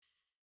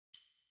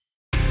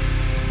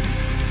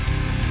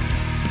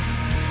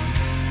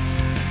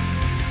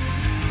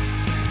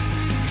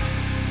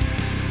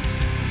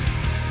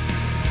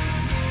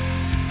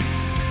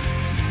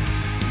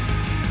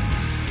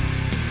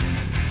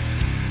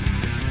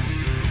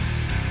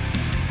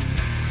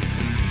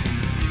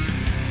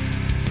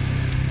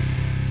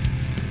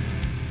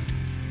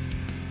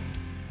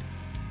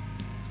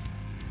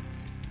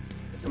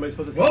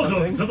you're supposed to say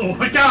Welcome something. to the... Oh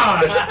my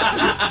God!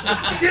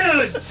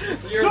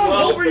 Dude! You're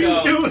What were you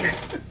welcome.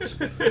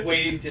 doing?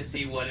 Waiting to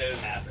see what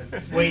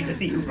happens. Waiting to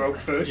see who broke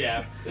first.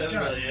 Yeah, that's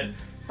really it.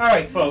 All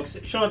right, folks.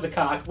 Sean's a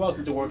cock.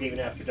 Welcome to Wargaming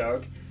After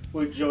Dark.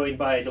 We're joined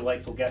by a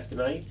delightful guest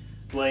tonight,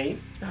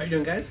 Blaine. How you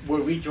doing, guys?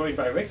 We're rejoined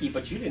by Ricky,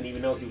 but you didn't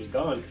even know he was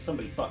gone because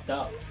somebody fucked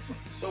up.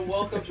 So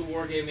welcome to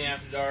Wargaming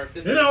After Dark.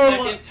 This You is know the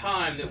what? second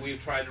time that we've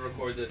tried to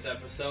record this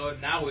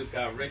episode. Now we've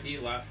got Ricky.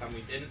 Last time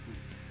we didn't.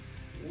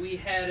 We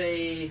had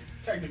a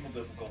Technical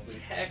difficulty.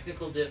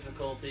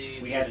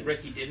 because had-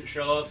 Ricky didn't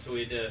show up, so we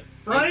had to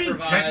Brian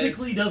improvise,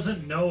 technically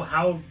doesn't know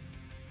how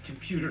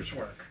computers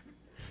work.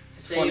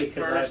 funny save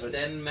 'cause I have first, a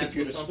then mess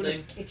with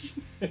computer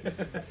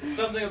something.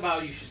 Something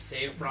about you should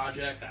save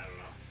projects. I don't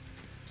know.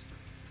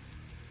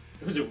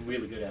 It was a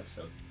really good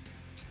episode.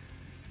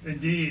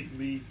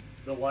 Indeed,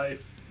 the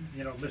life,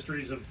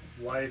 mysteries of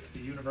life, the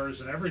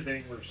universe, and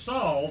everything were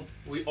solved.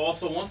 We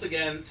also once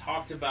again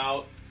talked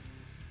about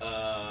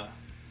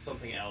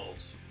something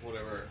elves,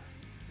 whatever.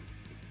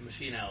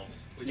 Machine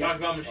elves. We Yep. talked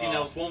about machine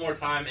elves one more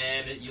time,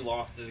 and you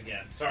lost it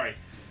again. Sorry.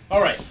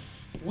 All right.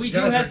 We You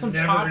do guys have are some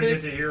never gonna get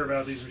topics. to hear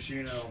about these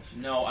machine elves.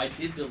 No, I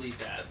did delete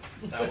that.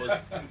 That was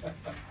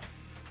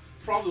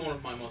probably one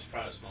of my most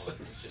proudest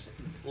moments. Is just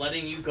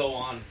letting you go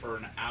on for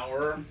an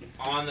hour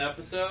on the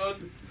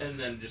episode and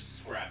then just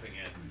scrapping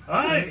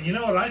it. You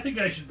know what? I think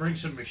I should bring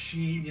some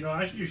machine.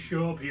 I should just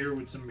show up here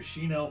with some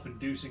machine elf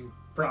inducing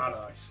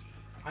products.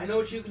 I know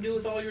what you can do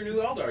with all your new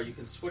Eldar. You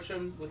can switch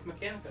them with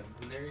Mechanicum,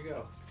 and there you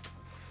go.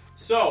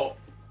 So,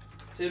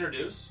 to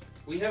introduce,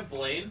 we have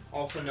Blaine,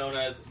 also known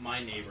as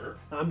my neighbor.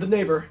 I'm the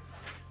neighbor.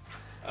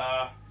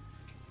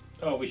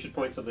 Oh, we should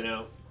point something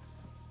out.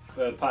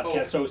 The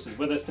podcast host is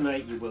with us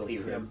tonight. You will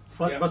hear him.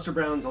 But Yep. Buster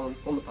Brown's on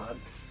the pod.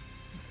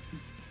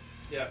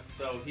 Yeah,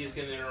 so he's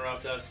going to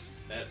interrupt us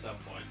at some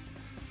point.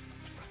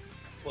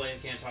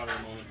 Blaine can't talk at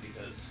the moment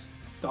because...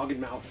 Dog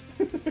and mouth.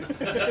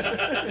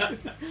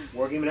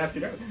 Wargaming After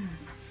Dark.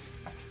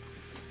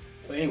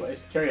 But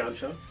anyways, carry on,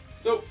 Sean.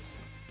 So,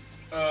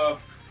 other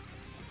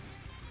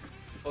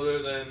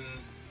than,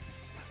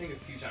 I think a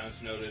few times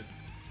noted,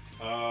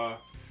 how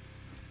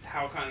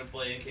kind of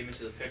Blaine came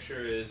into the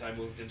picture is I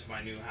moved into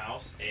my new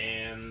house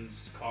and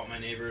caught my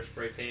neighbor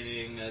spray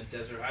painting a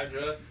Desert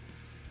Hydra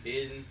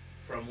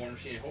from War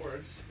Machine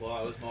Hordes while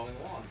I was mowing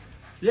the lawn.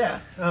 Yeah,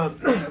 I've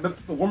been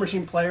a War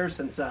Machine player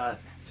since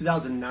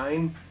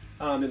 2009,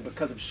 and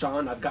because of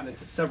Sean, I've gotten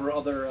into several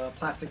other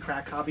plastic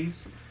crack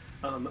hobbies.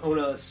 Own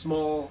a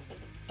small...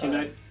 Can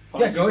I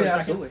pause yeah, you go, for a yeah, second?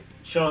 absolutely.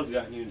 Sean's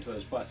gotten you into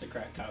those plastic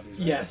crack copies, right?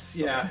 Yes,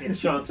 yeah. It's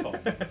Sean's fault.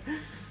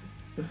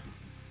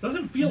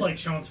 Doesn't feel like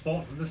Sean's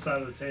fault from this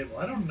side of the table.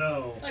 I don't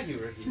know. Thank you,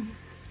 Ricky.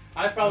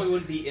 I probably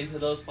wouldn't be into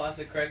those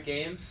plastic crack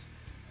games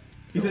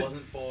if He's it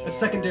wasn't for a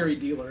secondary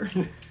dealer.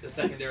 the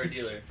secondary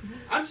dealer.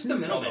 I'm just a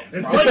middleman.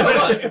 It's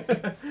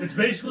Probably It's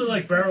basically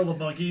like Barrel of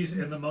Monkeys,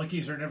 and the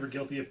monkeys are never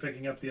guilty of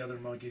picking up the other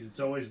monkeys. It's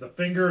always the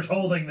fingers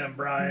holding them,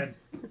 Brian.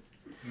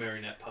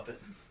 marionette puppet.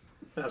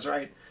 That's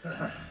right.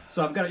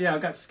 So I've got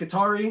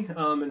Skitarii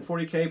in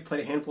 40k.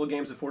 Played a handful of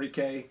games of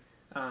 40k,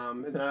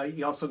 and then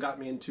he also got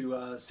me into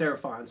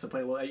Seraphon, so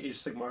played a little Age of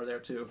Sigmar there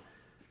too.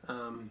 But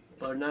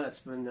other than that, it's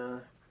been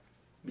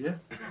yeah.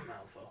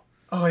 Malifaux.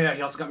 Oh yeah,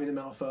 he also got me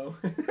into Malifaux.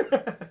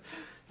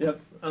 Yep.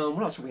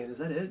 What else are we in? Is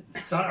that it?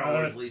 Star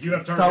Wars Legion. You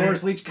have Star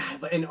Wars Legion,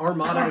 God, and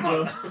Armada as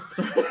well.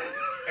 So,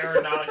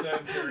 Aeronautica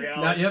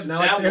Imperialis.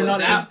 now it's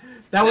Aeronautica.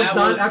 That was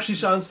not actually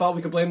Sean's fault.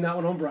 We could blame that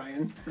one on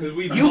Brian. Because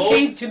we You both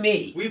came to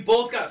me. we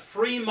both got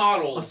free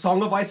models. A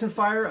Song of Ice and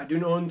Fire. I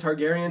do own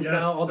Targaryens Yes,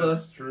 now. All the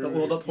that's true.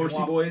 oiled up horsey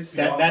want- boys.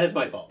 That is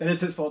my fault. That is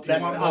his fault. That-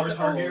 too. Want I'll- more I'll-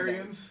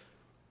 Targaryens?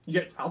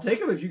 I'll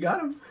take him if you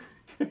got him.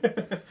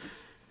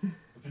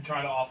 I've been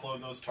trying to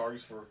offload those Targs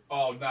for...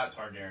 Oh, not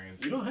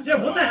Targaryens. You don't have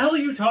Yeah, what the hell are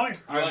you talking?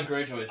 I want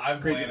Greyjoys.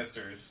 I've Greyjoy.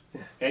 Lannisters.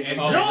 And,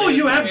 Oh, No,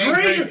 you have And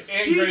Greyjoy.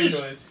 and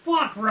Jesus, Greyjoys.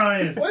 fuck,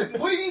 Ryan. What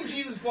do you mean,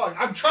 Jesus fuck?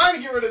 I'm trying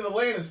to get rid of the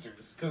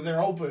Lannisters because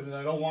they're open and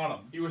I don't want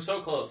them. You were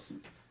so close,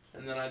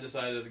 and then I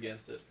decided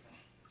against it.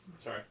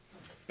 Sorry.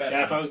 Bad yeah,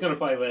 if I friends. was going to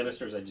buy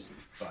Lannisters, I'd just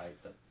buy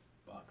the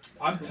box.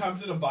 I'm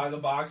tempted to buy the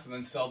box and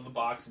then sell the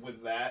box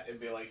with that and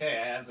be like, hey,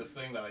 I have this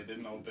thing that I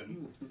didn't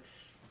open.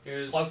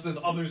 Here's Plus this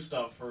other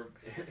stuff for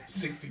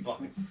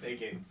 $60.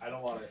 Take it. I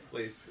don't want it.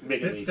 please.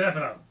 Make Hit it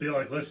Stefan up. Be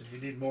like, listen, you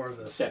need more of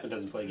this. Stefan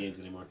doesn't play games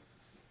anymore.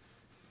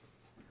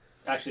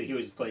 Actually, he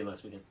was playing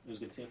last weekend. It was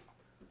good to see him.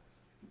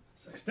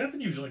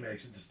 Stefan usually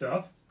makes it to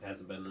stuff.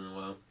 Hasn't been in a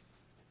while.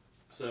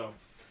 So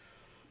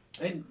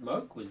And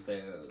Mark was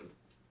there.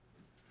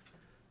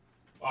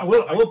 I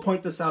will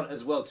point this out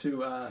as well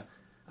too.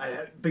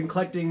 I've been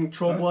collecting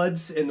Troll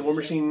Bloods in the War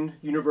Machine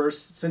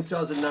universe since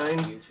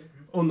 2009.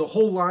 Own the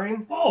whole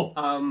line.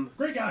 Oh,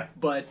 great guy.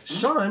 But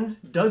Sean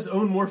does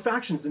own more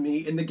factions than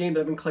me in the game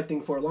that I've been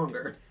collecting for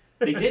longer.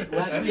 They did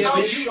last That's week. how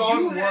They-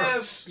 Sean you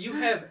works.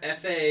 have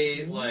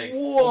FA like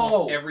Whoa.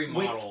 almost every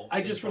Wait, model. I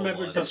in just Troll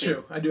remembered Blood. That's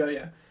something. true. I do.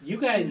 Yeah.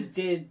 You guys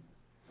did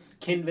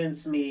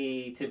convince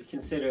me to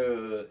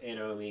consider an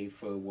army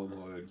for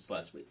Wormhordes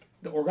last week.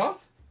 The Orgoth?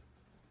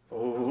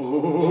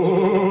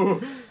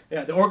 Oh,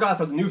 yeah. The Orgoth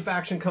are the new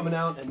faction coming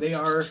out, and they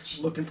are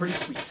looking pretty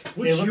sweet.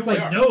 Which look you like-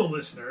 would know,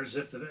 listeners,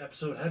 if the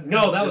episode had.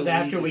 No, that was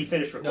after we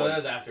finished recording. No, that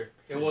was after.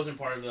 It wasn't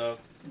part of the.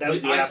 That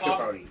was the I after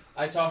talked- party.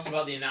 I talked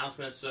about the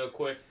announcements so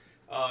quick.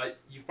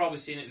 You've probably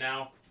seen it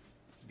now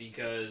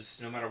because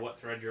no matter what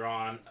thread you're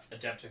on,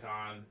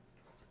 Adepticon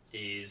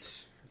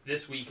is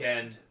this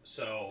weekend.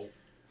 So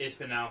it's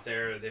been out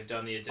there. They've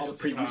done the Adepticon. All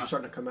the previews are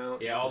starting to come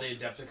out. Yeah, all the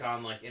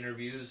Adepticon like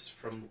interviews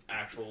from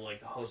actual like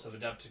the hosts of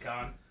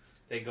Adepticon.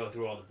 They go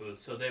through all the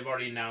booths. So they've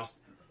already announced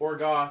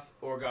Orgoth.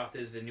 Orgoth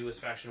is the newest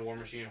faction of War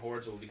Machine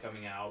Hordes. Will be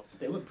coming out.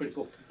 They look pretty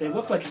cool. They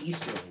look like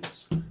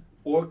Easterlings.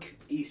 Orc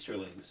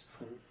Easterlings.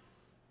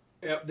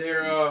 Yep,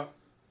 they're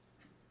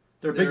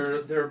They're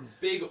big. they're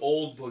big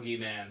old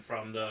boogeyman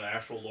from the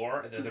actual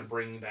lore that they're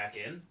bringing back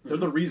in. They're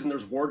the reason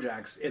there's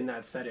warjacks in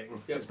that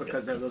setting. Yep. It's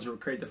because those were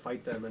created to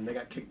fight them, and they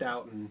got kicked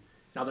out, and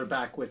now they're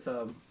back with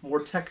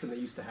more tech than they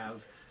used to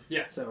have.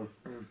 Yeah. So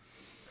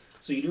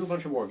So you do a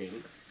bunch of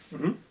wargaming.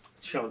 Mhm.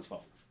 It's Sean's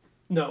fault.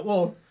 no,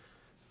 well,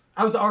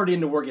 I was already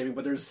into wargaming,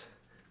 but there's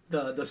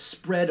the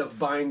spread of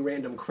buying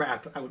random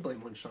crap. I would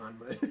blame on Sean,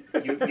 but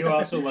You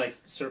also like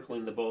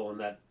circling the bowl in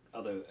that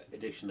other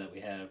addiction that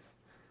we have.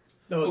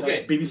 no,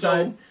 Okay, the BB so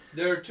side.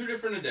 there are two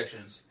different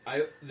addictions.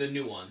 The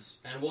new ones,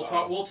 and we'll Wow.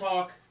 talk. We'll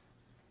talk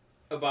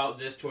about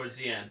this towards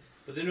the end.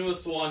 But the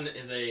newest one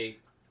is a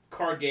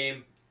card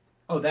game.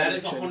 Oh, That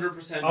is addiction.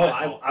 100% Oh,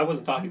 my fault. I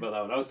wasn't talking about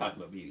that one. I was talking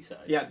about BB side.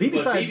 Yeah, BB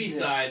But side. BB yeah.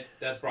 side,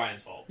 that's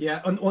Brian's fault.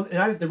 Yeah, and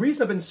the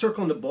reason I've been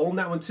circling the bowl in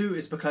that one too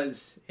is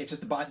because it's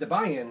just the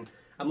buy-in.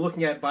 I'm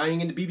looking at buying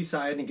into BB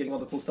side and getting all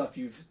the cool stuff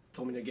you've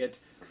told me to get,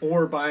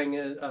 or buying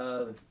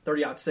a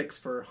 30-06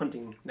 for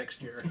hunting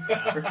next year.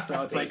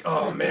 So it's like,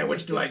 oh man,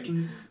 which do I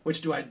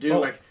do? Oh.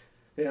 Like,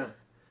 yeah,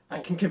 I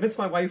can convince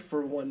my wife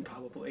for one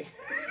probably.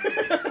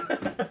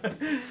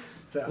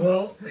 So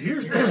Well,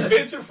 here's the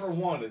Convince her for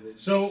one of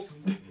this. So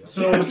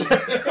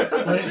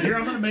like, here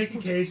I'm going to make a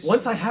case.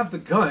 once I have the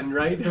gun,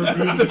 right, to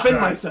BB defend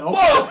side.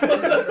 myself.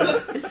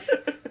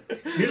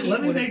 Here,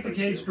 let me make the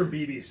case for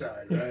BB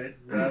side, right,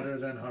 rather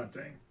than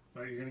hunting.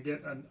 Right, you're going to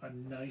get a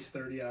nice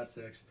 30-06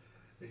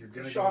 that you're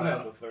going to go Sean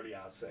has out, a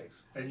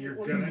 30-06. and you're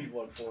What do you going to. need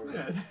one for?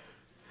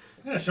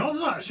 Yeah, Sean's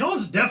not.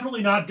 Sean's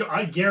definitely not.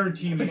 I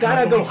guarantee you. The he's guy not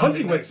I go going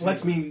hunting with next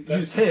lets season. me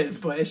use his,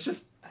 but it's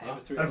just I have a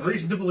I 308. have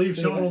reason to believe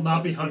Sean will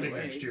not be hunting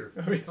next year.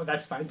 well,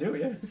 that's fine too.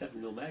 Yeah.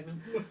 7mm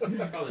Magnum.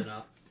 Probably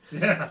not.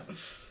 Yeah,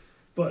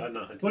 but I'm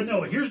not hunting but no.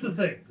 anymore. Here's the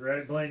thing,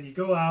 right, Blaine? You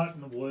go out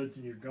in the woods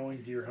and you're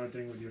going deer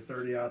hunting with your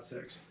 30-06,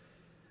 and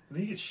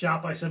then you get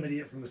shot by some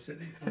idiot from the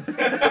city.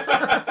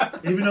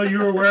 Even though you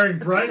were wearing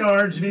bright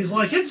orange, and he's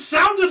like, "It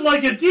sounded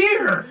like a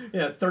deer,"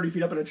 Yeah, 30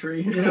 feet up in a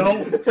tree. you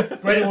know.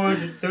 Right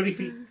orange, 30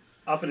 feet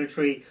up in a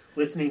tree,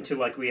 listening to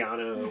like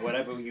Rihanna or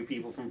whatever you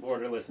people from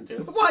Florida listen to.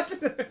 What?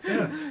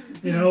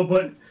 You know,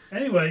 but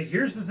anyway,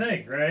 here's the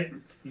thing, right?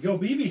 You go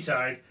BB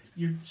side,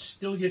 you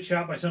still get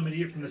shot by some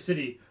idiot from the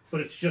city,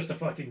 but it's just a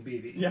fucking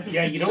BB. Yeah.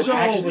 Yeah, you don't So-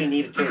 actually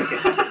need a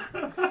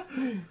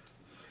tourniquet.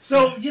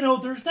 So, you know,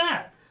 there's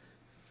that.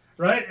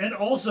 Right? And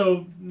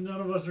also,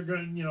 none of us are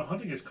going, you know,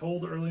 hunting is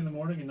cold early in the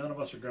morning and none of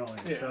us are going.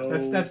 Yeah,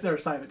 so, that's their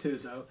side of it too.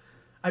 So,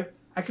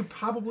 I could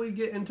probably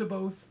get into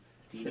both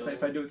Do you know,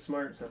 if I do it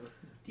smart. So.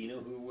 do you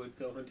know who would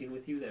go hunting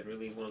with you that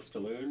really wants to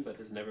learn but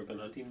has never been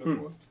hunting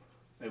before?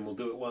 And will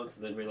do it once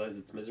and then realize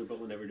it's miserable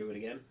and never do it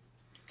again?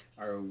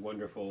 Our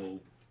wonderful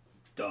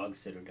dog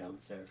sitter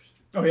downstairs.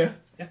 Oh yeah,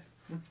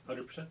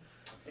 100%.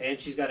 And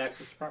she's got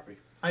access to property.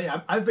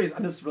 I'm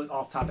just really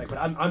off topic, but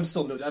I'm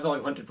still new. I've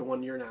only hunted for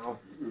 1 year now,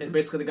 and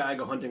basically the guy I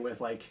go hunting with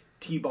like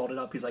T-balled it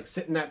up. He's like,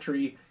 sit in that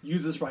tree,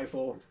 use this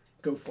rifle,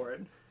 go for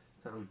it.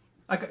 So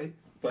I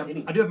But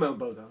do have my own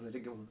bow though. I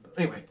did get one.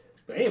 Anyway,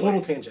 But anyway,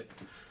 total tangent.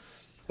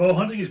 bow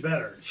hunting is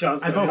better.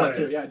 Sean's I got bow got hunt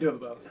too. it. Yeah, I do have a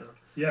bow. So.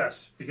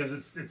 Yes, because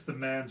it's the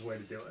man's way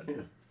to do it. Yeah.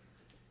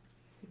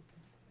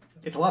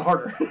 It's a lot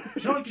harder.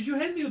 Sean, could you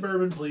hand me the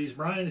bourbon, please?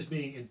 Brian is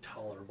being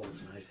intolerable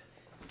tonight.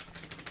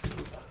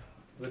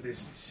 With this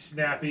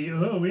snappy,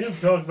 we have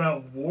to talk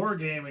about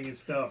wargaming and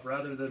stuff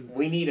rather than...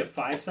 We need a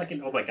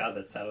 5-second. Oh my god,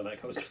 that sat on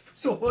that coaster for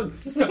so long.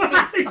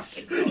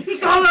 You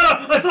saw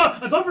that? I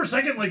thought for a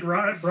second like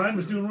Brian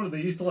was doing one of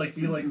they used to like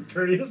be like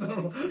courteous.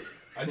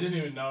 I didn't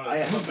even notice. I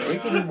haven't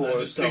drank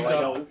anymore, so I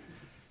don't.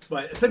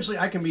 But essentially,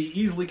 I can be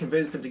easily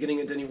convinced into getting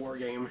into any war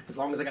game as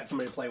long as I got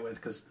somebody to play with,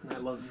 because I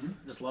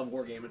just love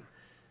wargaming.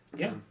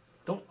 Yeah.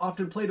 Don't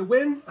often play to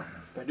win,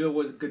 but I do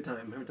always a good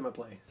time every time I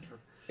play.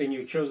 And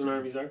your chosen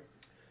armies are?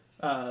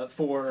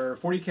 For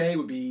 40k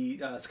would be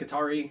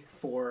Skitarii.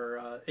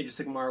 For Age of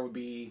Sigmar would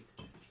be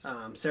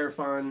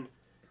Seraphon.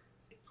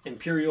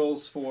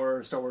 Imperials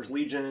for Star Wars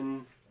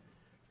Legion.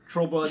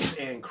 Trollbloods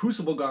and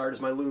Crucible Guard is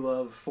my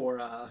Lulav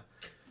for...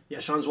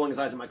 Sean's rolling his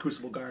eyes at my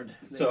Crucible Guard.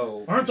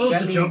 So Aren't those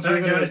that the means jump you're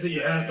pack gonna- guys that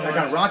you had? I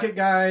got rocket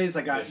guys.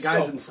 I got They're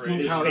guys so in pretty. steam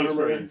There's powered Space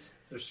armor. Marines.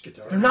 There's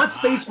guitar. They're not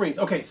Space Marines.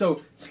 Okay,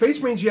 so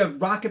Space Marines, you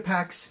have rocket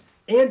packs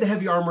and the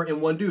heavy armor in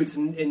one dude.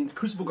 In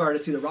Crucible Guard,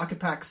 it's either rocket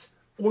packs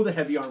or the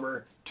heavy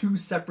armor, two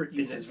separate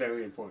This units. is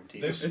very important to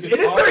you. There's It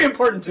is very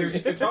important to There's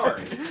me.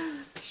 Skitarii.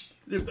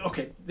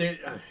 Okay,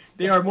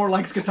 they are more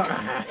like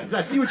Skitarii.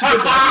 I see what you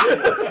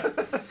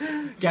did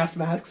there. Gas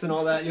masks and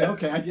all that. Yeah,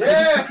 okay.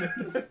 Yeah!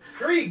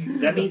 Krieg!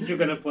 That means you're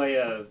going to play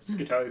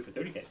Skitarii for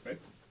 30k, right?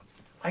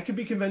 I could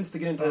be convinced to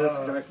get into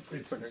this.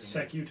 It's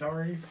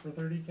Secutari for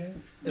 30k.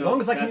 As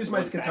long as I can That's use my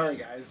one Skitarii, faction.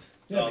 guys.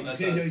 Yeah, Oh, but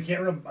that's you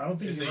can't run. I don't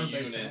think it's you a run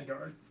base unit.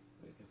 Vanguard.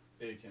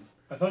 Yeah, you can.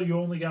 I thought you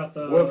only got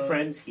the. We're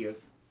friends here.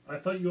 I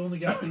thought you only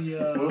got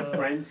the. We're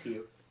friends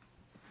here.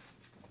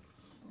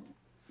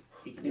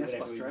 He can do Yes,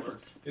 whatever bus he driver.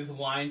 wants. His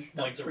line,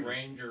 No, like it's the for you.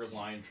 Ranger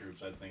line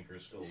troops, I think, are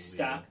still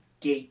Stop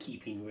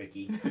gatekeeping,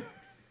 Ricky.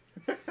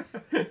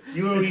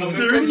 You owe Coming from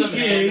the man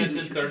 30k. that's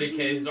in 30k,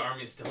 his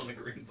army's still in the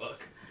green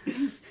book.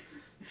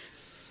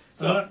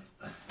 So,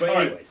 But All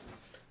right. anyways,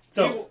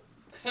 so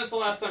Since the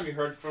last time you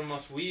heard from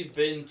us, we've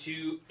been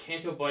to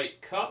Canto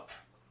Bight Cup.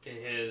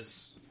 It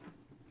has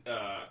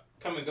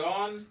come and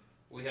gone.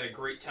 We had a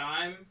great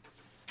time.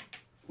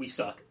 we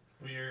suck.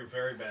 We're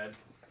very bad.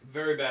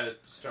 Very bad at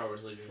Star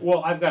Wars Legion.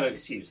 Well, I've got an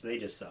excuse. They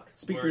just suck.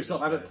 Speak for We're yourself.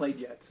 just I haven't bad. played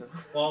yet, so.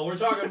 Well, we're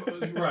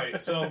talking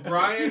right. So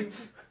Brian,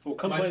 Well,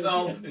 come play with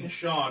myself, us. and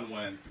Sean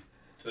went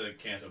to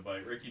Canto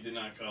Bight. Ricky did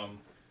not come,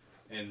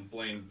 and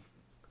Blaine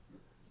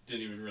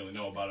didn't even really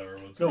know about it or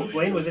was. No, really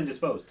Blaine was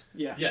indisposed.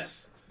 Yeah.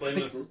 Yes. Blaine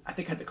was I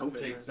think I had the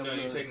COVID. Is that no, what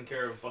you're the- taking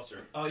care of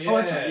Buster. Oh yeah. Oh,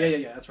 that's right.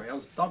 Yeah. That's right. I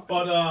was dog.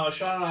 But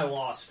Sean and I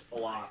lost a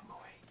lot.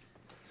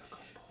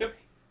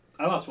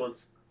 I lost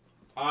once.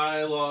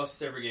 I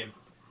lost every game.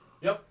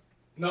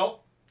 No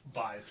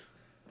buys.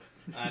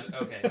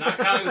 Okay, not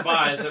counting the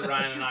buys that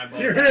Ryan and I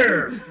both. you're had.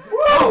 here.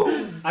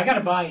 I got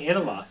a buy and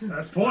a loss.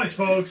 That's points,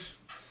 folks.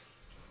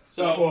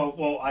 So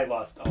well, I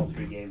lost all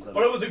 3 games on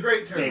But it was a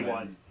great day tournament.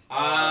 1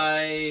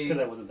 I because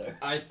I wasn't there.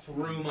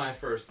 threw my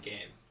first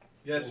game.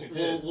 Yes, you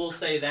We'll, did. we'll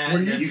say that. Were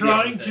and you then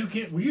trying deal with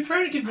to? Were you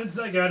trying to convince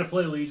that guy to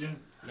play Legion?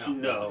 it. No.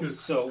 No. 'Cause-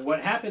 So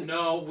what happened?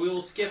 No,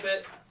 we'll skip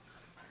it.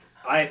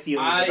 I have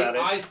feelings about it.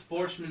 I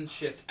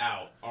sportsmanship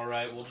out. All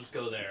right, we'll just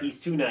go there. He's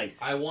too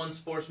nice. I won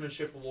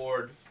sportsmanship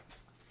award,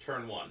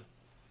 turn 1,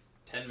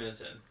 10 minutes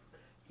in.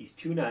 He's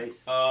too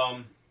nice.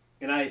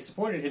 And I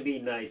supported him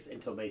being nice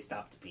until they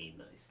stopped being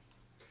nice.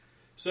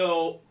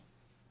 So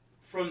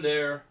from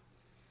there,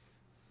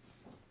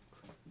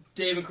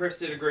 Dave and Chris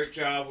did a great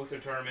job with their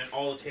tournament.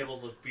 All the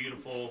tables look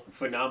beautiful.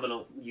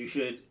 Phenomenal. You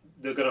should.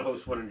 They're going to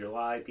host one in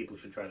July. People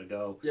should try to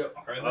go. Yep.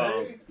 Are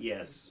they?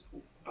 Yes.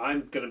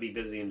 I'm going to be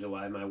busy in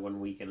July. My 1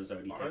 weekend is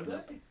already Are taken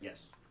up. they?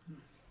 Yes.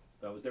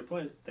 That was their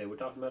plan. They were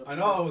talking about it. I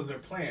know it was their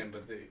plan,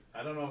 but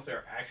I don't know if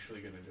they're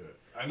actually going to do it.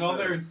 I know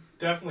they're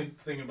definitely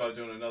thinking about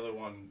doing another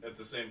one at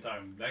the same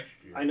time next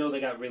year. I know they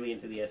got really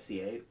into the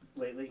SCA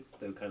lately.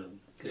 They're kind of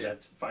because Yeah.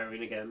 that's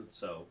firing again.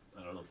 So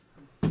I don't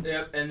know.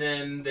 Yep. And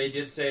then they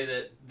did say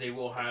that they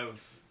will have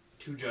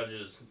 2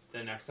 judges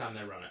the next time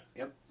they run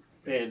it.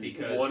 And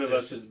Because one of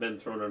there's us has been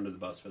thrown under the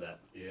bus for that.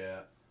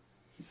 Yeah.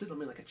 He's sitting on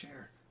me like a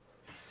chair.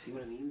 See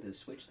what I mean? The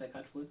switch that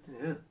got flipped.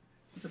 Yeah.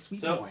 He's a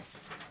sweet So- boy.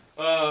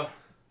 Uh,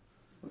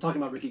 I'm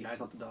talking about Ricky, guys,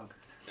 not the dog.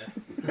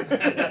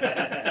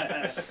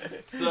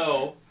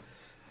 So,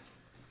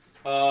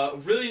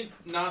 really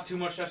not too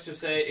much else to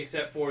say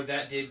except for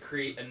that did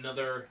create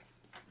another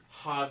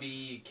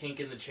hobby kink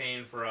in the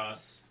chain for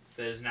us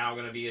that is now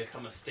going to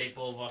become a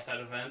staple of us at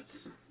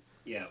events.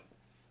 Yeah.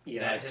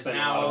 Yeah. I That has spent a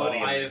now, lot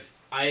of money.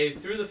 I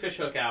threw the fish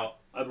hook out.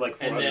 I'm like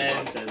and 400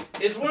 then- bucks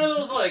in. It's one of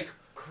those like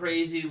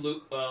crazy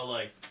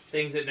like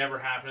things that never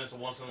happen. It's a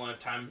once in a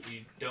lifetime.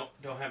 You don't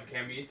have a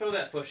camera. You throw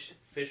that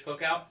fish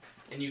hook out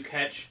and you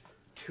catch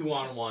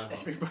 2-on-1 hook.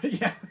 Everybody,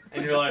 yeah.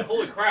 And you're like,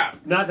 holy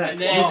crap. Not that. And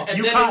then,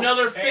 you then caught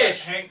another Hey,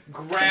 fish Hank,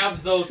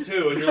 grabs those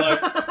 2 and you're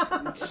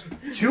like,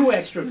 2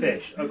 extra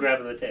fish are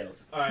grabbing the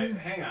tails. all right,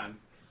 hang on.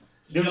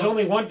 There was You-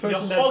 only one You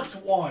person that's.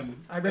 hooked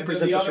one. I and then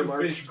represent the this other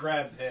remark. fish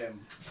grabbed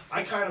him.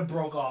 I kind of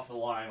broke off the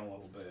line a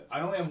little bit.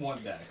 I only have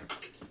 1 deck.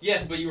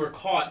 yes, but you were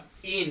caught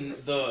in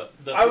the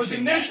I was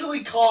fishing net.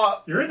 initially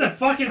caught. You're in the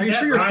fucking. Are you net,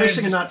 sure you're Ryan.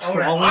 fishing and not Just own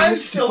it. trawling? I'm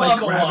Just still like on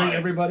the grabbing line.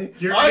 everybody.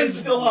 You're I'm in-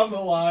 still on the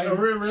line. Oh,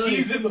 really?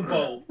 He's in the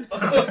boat.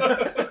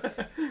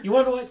 You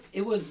want to know what?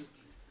 It was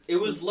It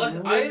was less.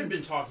 I had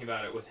been talking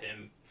about it with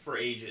him for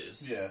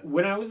ages. yeah.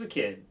 when I was a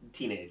kid,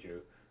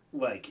 teenager.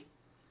 Like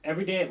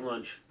every day at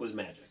lunch was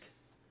magic.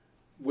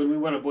 When we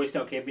went on Boy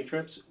Scout camping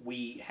trips,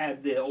 we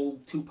had the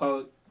old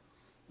 2-part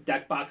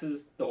deck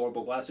boxes, the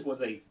horrible plastic ones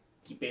they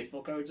keep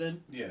baseball cards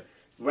in, Yeah.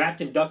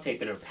 wrapped in duct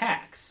tape in our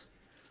packs,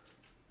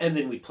 and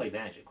then we'd play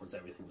Magic once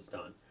everything was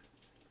done.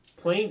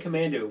 Playing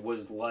Commander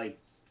was like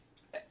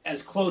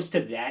as close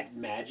to that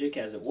Magic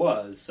as it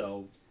was,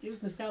 so it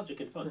was nostalgic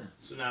and fun.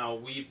 So now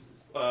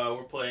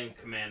we're playing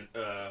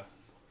Commander.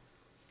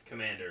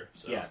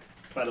 So Yeah.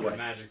 By the way,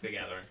 Magic the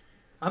Gathering.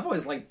 I've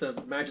always liked the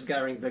Magic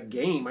Gathering, the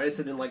game. I just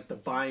didn't like the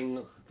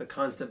buying, the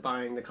constant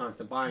buying, the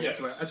constant buying. Yes.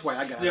 That's why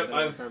I got Yep,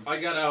 out of it. I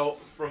got out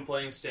from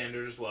playing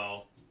Standard as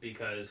well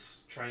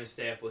because trying to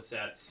stay up with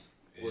sets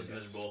was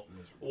miserable.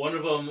 One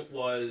of them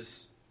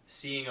was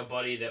seeing a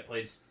buddy that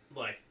played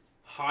like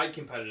high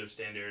competitive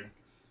Standard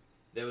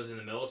that was in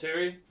the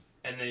military,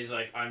 and then he's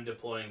like, "I'm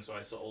deploying," so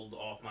I sold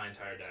off my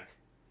entire deck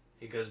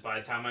because by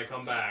the time I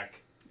come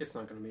back, it's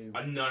not going to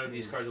be. None of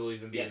these cards will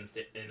even be Yeah.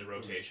 in the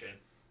rotation.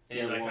 And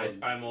Yeah, he's like,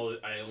 well,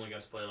 I only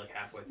got to play like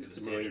halfway through the It's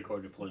a Marine standard.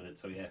 Corps deployment,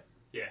 so yeah.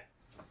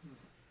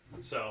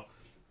 So,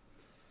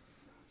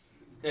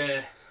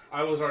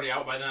 I was already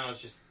out by then. I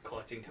was just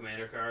collecting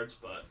commander cards,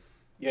 but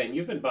Yeah, and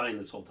you've been buying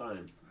this whole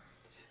time.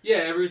 yeah,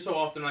 every so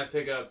often I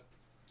pick up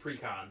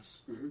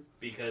precons Mhm.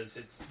 because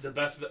it's the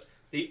best,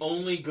 the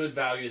only good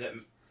value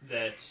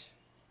that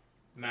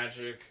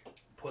Magic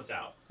puts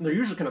out. They're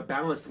usually kind of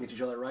balanced against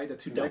each other, right? The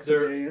two decks a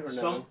There, day, or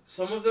no?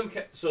 some of them.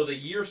 So the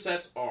year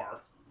sets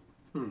are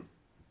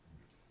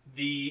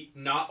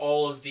not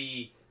all of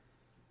the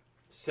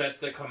sets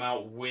that come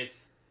out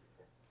with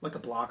Like a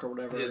block or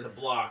whatever. the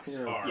blocks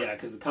Yeah. are. Yeah,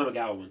 because the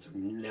Kamigawa ones are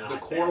not The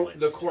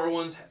balanced. core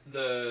ones,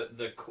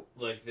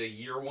 the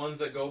year ones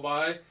that go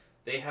by,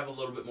 they have a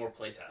little bit more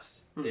playtest.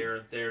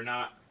 They're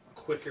not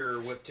quicker,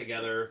 whipped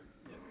together,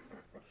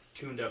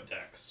 tuned up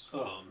decks.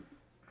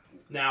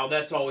 Now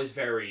that's always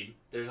varied.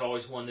 There's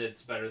always one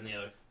that's better than the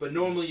other. But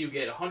normally you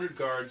get 100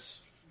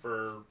 cards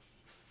for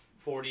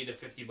 $40 to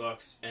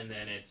 $50, and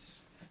then it's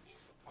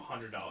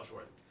 $100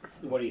 worth.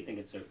 What do you think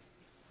it's?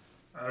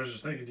 I was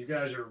just thinking, you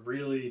guys are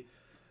really,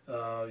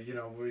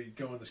 we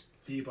going this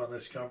deep on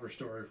this cover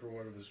story for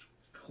what was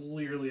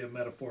clearly a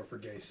metaphor for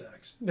gay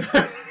sex.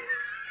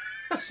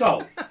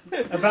 So,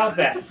 about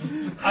that.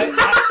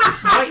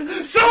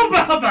 So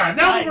about that.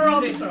 Now we're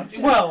on this.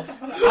 Well,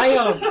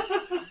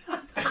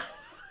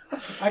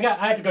 I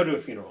had to go to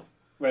a funeral,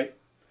 right?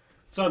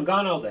 So I'm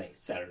gone all day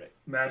Saturday,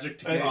 Magic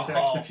to gay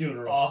sex to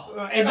funeral.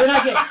 and then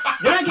I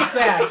get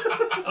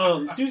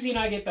back. Susie and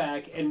I get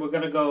back, and we're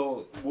gonna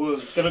go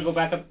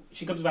back up.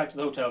 She comes back to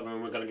the hotel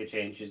room. We're gonna get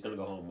changed. She's gonna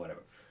go home,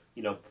 whatever,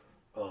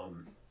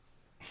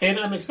 And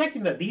I'm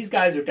expecting that these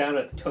guys are down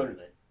at the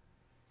tournament,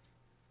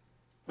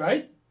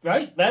 right?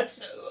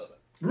 That's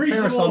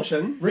Fair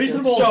assumption.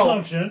 Reasonable So-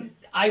 assumption.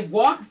 I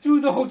walk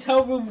through the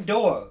hotel room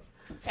door,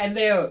 and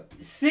they're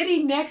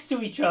sitting next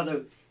to each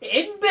other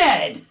in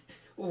bed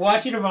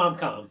watching a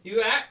rom-com.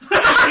 You act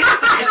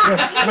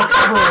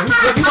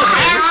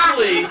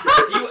Recovering.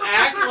 you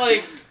act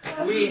like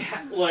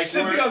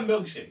Sipping on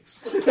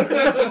milkshakes.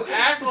 you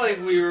act like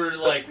we were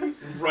like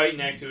right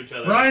next to each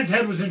other. Ryan's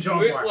head was in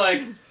John's We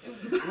lap.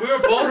 we were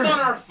both on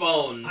our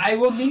phones. I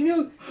will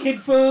neither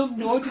confirm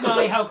nor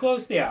deny how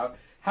close they are.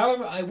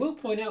 However, I will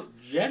point out,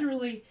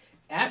 generally,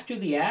 after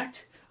the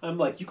act, I'm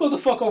like, you go the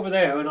fuck over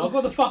there, and I'll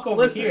go the fuck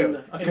over here. Listen, a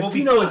and we'll be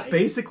casino is fine.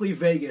 basically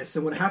Vegas,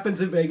 and what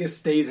happens in Vegas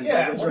stays in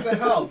Yeah, Vegas. what Right? the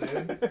hell,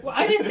 dude? Well,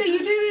 I didn't say you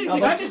did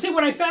anything. I just said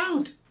what I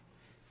found.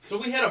 So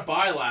we had a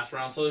bye last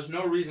round, so there's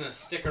no reason to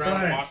stick around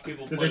and Ryan, watch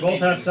people did play. they both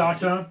have games.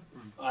 socks on?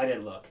 I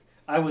didn't look.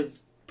 I was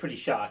pretty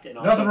shocked. And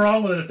also, Nothing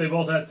wrong with it if they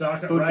both had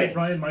socks on, Boot right? pants.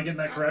 Ryan, am I getting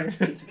that correct?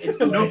 It's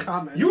No boot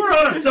comment. You were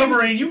on a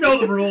submarine. You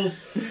know the rules.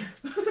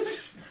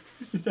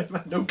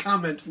 No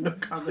comment. No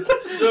comment.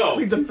 So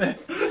Plead the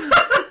fifth.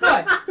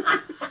 But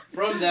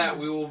from that,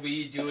 we will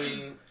be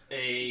doing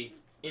a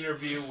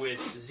interview with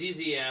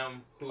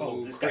ZZM, who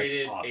Oh, this guy's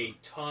created awesome. a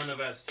ton of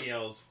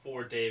STLs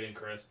for Dave and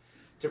Chris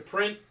to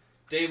print.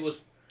 Dave was,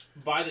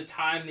 by the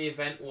time the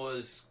event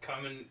was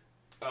coming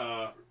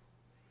up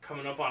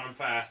on him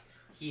fast,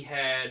 he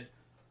had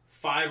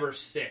 5 or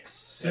 6.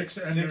 Six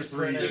Six printers.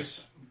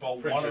 printers, but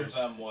one Printers.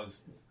 of them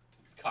was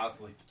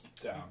constantly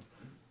down.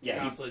 yeah,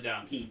 Constantly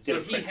down. he did So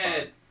a he print had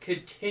farm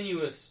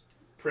continuous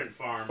print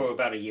farm for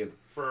about a year.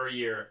 for a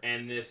year,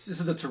 and this This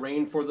is the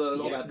terrain for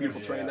all Yeah. that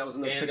beautiful terrain that was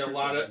in those and pictures. a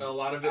lot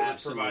of it was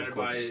Absolutely provided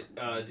by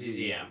gorgeous.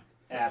 ZZM.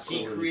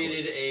 Absolutely, He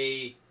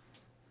created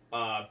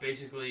gorgeous.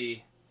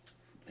 basically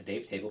a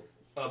Dave table.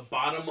 a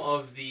bottom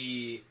of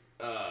the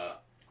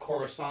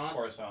Coruscant,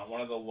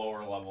 One of the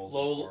lower levels.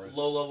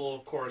 low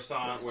level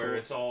Coruscant, That's where cool.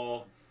 it's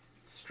all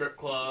strip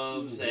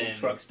clubs And and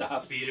truck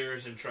stops.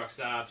 speeders and truck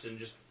stops and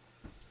just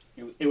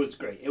It was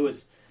great. It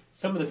was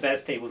some of the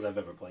best tables I've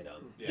ever played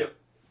on. Yeah.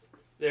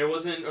 there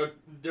wasn't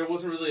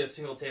really a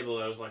single table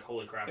that was like,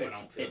 holy crap, I It's,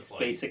 don't feel it's like.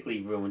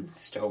 basically ruined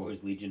Star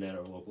Wars Legion at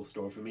our local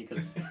store for me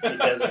because it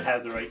doesn't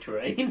have the right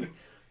terrain.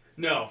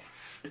 No.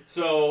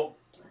 So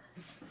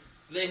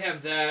they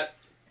have that.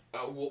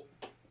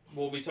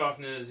 We'll be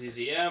talking to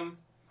ZZM,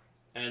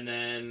 and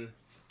then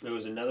There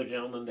was another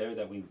gentleman there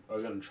that we are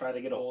going to try to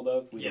get a hold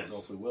of. We Yes. don't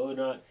know if we will or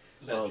not.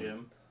 Was that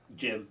Jim?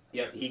 Jim.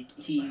 Yep.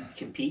 He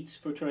competes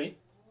for terrain,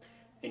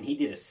 and he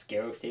did a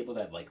Scarif table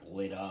that like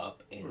lit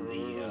up,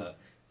 and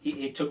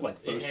it took like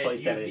it first had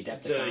place at the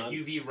Adepticon.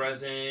 UV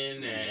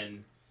resin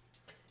and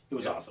It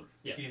was awesome.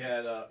 Yeah. He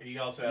had. He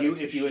also had.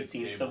 If you had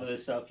seen some of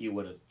this stuff, you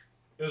would have.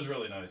 It was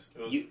really nice.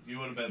 It was. You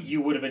would have been.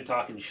 You would have been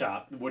talking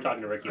shop. We're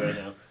talking to Ricky right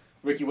now.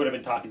 Ricky would have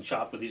been talking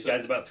shop with these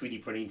guys about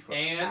 3D printing for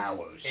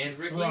hours. And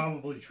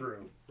Probably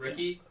true.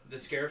 Ricky, the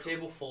Scarif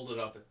table folded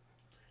up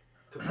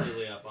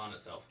completely up on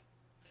itself.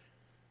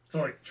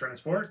 So, like,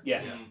 transport?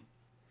 Yeah. Yeah.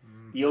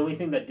 The only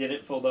thing that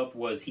didn't fold up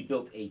was he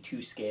built a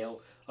 2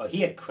 scale.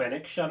 He had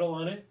Krennic shuttle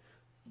on it,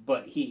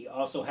 but he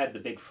also had the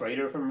big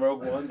freighter from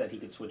Rogue One that he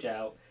could switch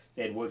out.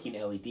 They had working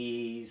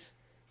LEDs,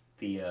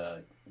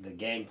 the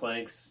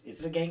gangplanks. Is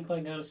it a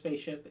gangplank on a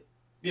spaceship?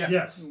 Yeah.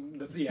 Yes.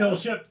 Yeah. It's still a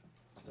ship.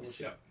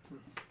 Yep.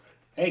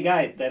 Hey,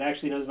 guy that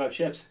actually knows about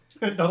ships.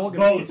 Don't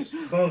Boats.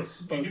 You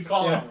can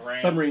call yeah. them ram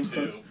Submarine too.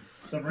 boats.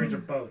 Submarines are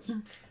boats.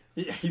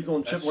 Yeah, he's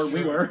on ship That's where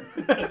we true. were.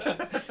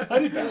 I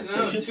did balance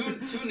No,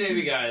 stations. two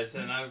Navy guys,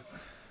 and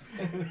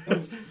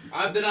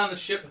I've been on a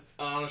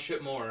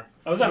ship more.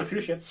 I was on a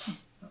cruise ship.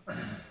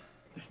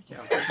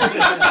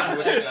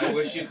 I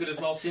wish you could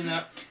have all seen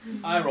that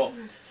eye roll.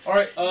 All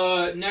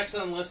right, next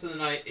on the list of the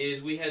night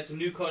is we had some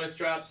new Codex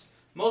drops.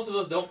 Most of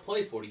us don't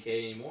play 40k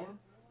anymore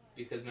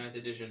because 9th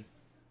edition.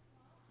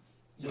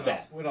 It's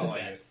bad. We don't It's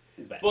like bad. it.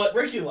 It's bad. But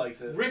Ricky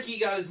likes it. Ricky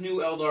got his new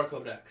Eldar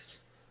Codex.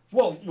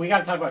 Well, we got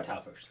to talk about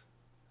Tau first.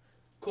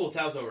 Cool,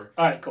 Tau's over.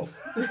 All right, cool.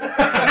 We're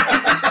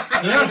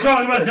not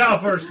talking about Tau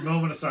first.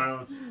 Moment of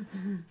silence.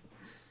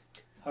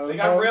 They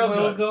got rail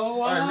We'll guns.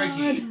 go All right, on.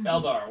 Ricky,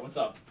 Eldar, what's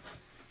up?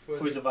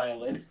 Who's a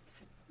violin?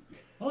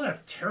 I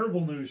have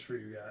terrible news for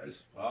you guys.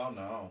 Oh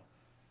no.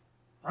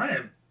 I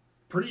am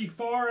pretty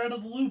far out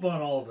of the loop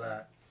on all of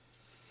that.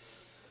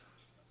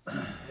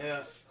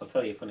 Yeah. I'll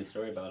tell you a funny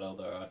story about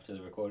Eldar after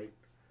the recording.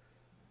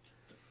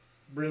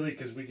 Really,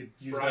 because we could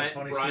use that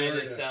funny Brian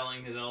story. is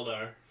selling his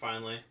Eldar,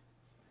 finally.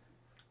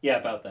 Yeah,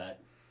 about that.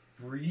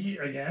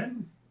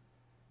 Again?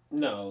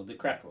 No, the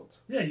craft worlds.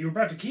 Yeah, you were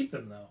about to keep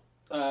them, though.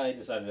 I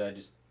decided I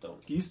just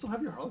don't. Do you still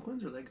have your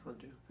Harlequins, or are they gone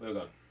too? We're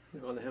gone.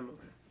 They're gone to him.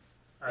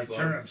 Okay.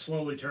 I'm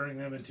slowly turning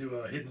them into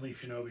a Hidden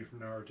Leaf Shinobi from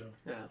Naruto.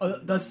 Yeah. Oh,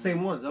 that's the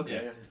same ones.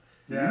 Okay.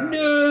 Yeah. Yeah.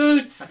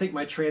 Nuts! I think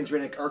my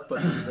transrenic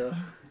arquebus is.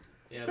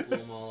 Yeah, blew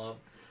them all up.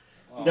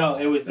 Oh. No,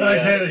 it was the, No, I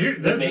said, here,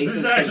 the this bases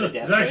is for actually, the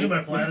Death this is actually Ray.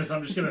 my plan. Is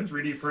I'm just gonna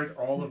 3D print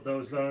all of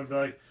those though, and be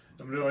like,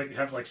 I'm gonna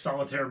have like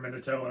Solitaire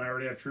Minato, and I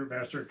already have Troop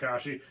Master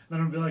Kakashi. Then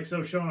I'm gonna be like,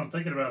 so Sean, I'm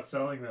thinking about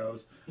selling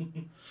those.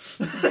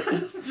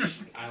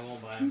 Just I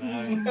won't buy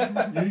them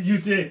back. you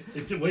did.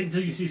 Wait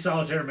until you see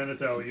Solitaire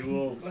Minato. You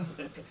will.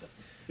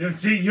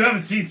 You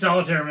haven't seen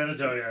Solitaire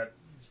Minato yet.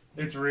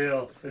 It's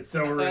real. It's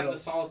so I thought real. the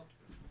solid.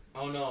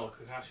 Oh no,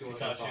 Kakashi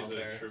wasn't Kakashi's a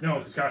solitaire. troop No,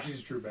 master. Kakashi's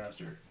a true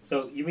bastard.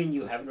 So, you mean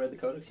you haven't read the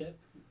Codex yet?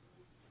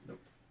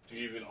 Do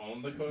you even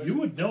own the codex? You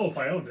would know if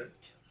I owned it.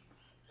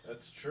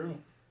 That's true.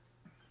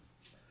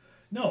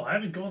 No, I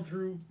haven't gone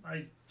through.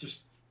 I just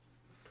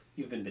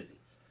You've been busy.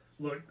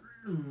 look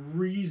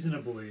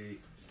reasonably.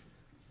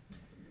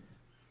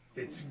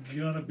 It's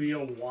gonna be a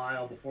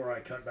while before I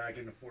cut back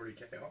into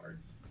 40k hard.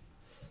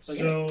 Okay.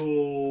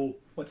 So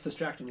What's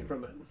distracting you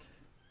from it?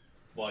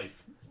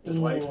 Life. Just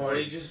life. Well,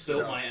 he just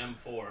built stuff. my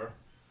M4.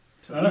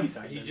 So Huh? TV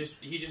side. He then.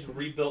 just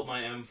rebuilt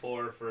my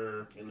M4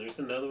 for And there's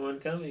another one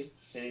coming.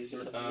 And he's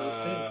going to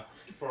have to go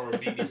for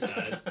BB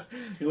side.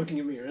 You're looking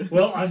at me, right?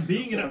 well, I'm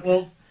being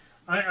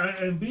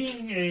I'm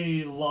being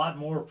a lot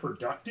more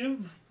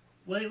productive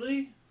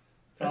lately.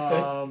 That's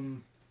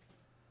good.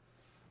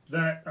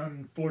 That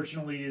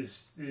unfortunately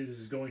is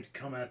going to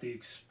come at the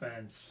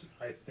expense,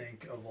 I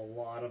think, of a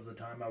lot of the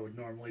time I would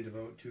normally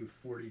devote to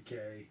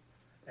 40k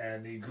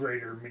and the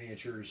greater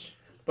miniatures.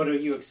 But are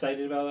you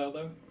excited about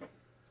Eldar?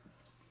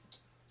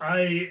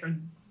 I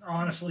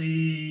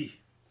honestly,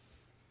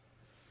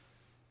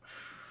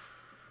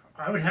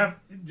 I would have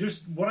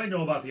just what I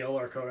know about the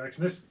LR Codex.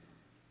 And this,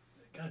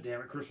 God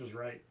damn it, Chris was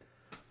right.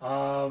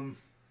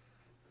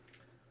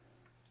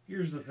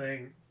 Here's the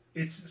thing: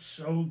 it's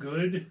so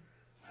good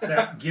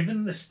that,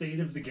 given the state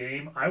of the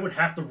game, I would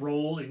have to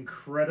roll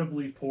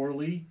incredibly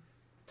poorly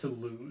to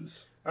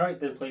lose. All right,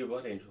 then play your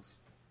Blood Angels.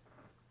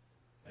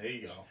 There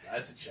you go.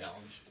 That's a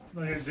challenge.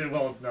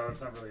 Well, no,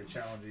 it's not really a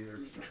challenge either.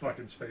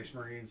 Fucking Space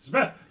Marines.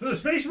 But the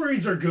Space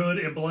Marines are good,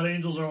 and Blood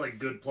Angels are like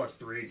good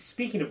 +3.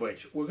 Speaking of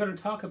which, we're going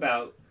to talk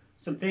about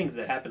some things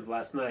that happened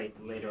last night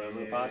later on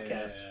the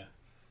podcast. Yeah.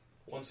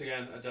 Once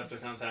again,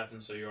 Adepticons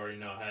happened, so you already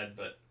know ahead.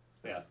 But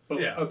Yeah, but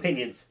Yeah.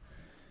 opinions.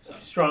 So.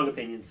 Strong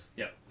opinions.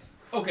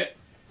 okay,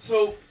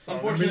 so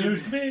Unfortunately,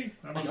 news to me.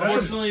 I'm excited.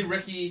 unfortunately,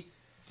 Ricky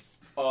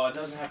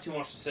doesn't have too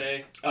much to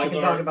say. I can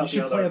Eldar- talk You about the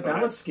should play a Eldar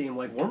balance game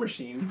like War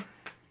Machine.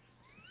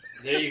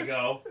 There you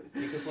go.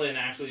 You could play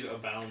a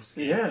balanced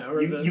game. Yeah,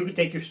 or Codex. You could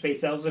take your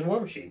Space Elves and War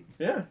Machine.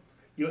 yeah.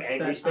 You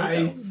angry That Space I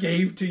Elves.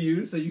 gave to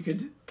you so you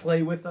could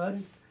play with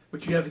us,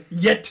 which you have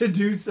yet to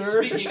do,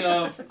 sir. Speaking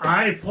of,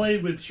 I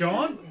played with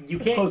Sean. You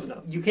can't. Close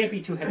enough. You can't be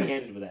too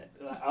heavy-handed with that.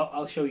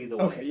 I'll show you the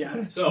way. Okay,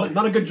 yeah. So-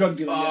 not a good drug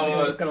dealer. Yeah,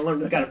 Uh, gotta learn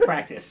this. Got to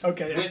practice.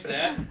 Okay. with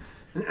that,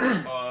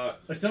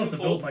 I still have to twofold-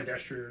 build my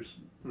Destriers.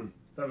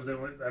 That was the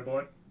one I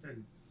bought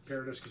in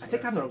Paradise. I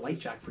think I have another light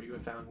jack for you. I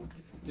found.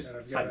 Just Yeah,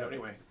 I've side got note, it.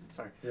 anyway.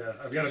 Sorry. Yeah,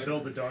 I've got to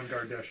build the Dawn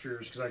Guard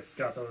Destriers because I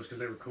got those because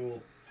they were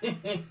cool.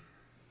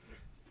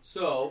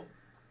 So,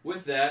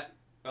 with that,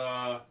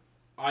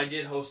 I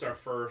did host our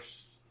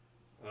first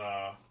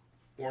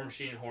War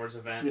Machine Hordes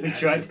event. We at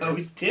tried Jupiter.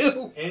 those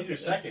too. And your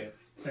second.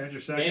 And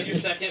your second. And your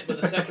second,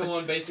 but the second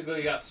one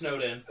basically got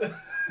snowed in.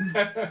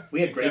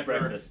 We had great Except for-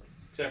 breakfast.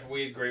 Except for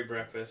we had great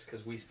breakfast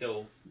because we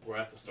still were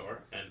at the store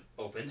and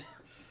opened.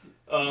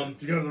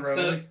 Did you go to the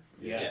Reveille?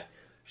 Yeah.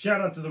 Shout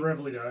out to the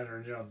Reveille Diner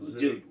in Johnson City.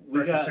 Dude, we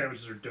Breakfast got-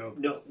 sandwiches are dope.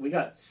 No, we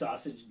got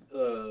sausage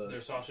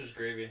There's sausage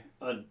gravy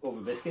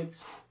over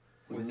biscuits.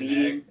 with an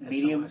medium, egg That's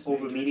medium so nice, man.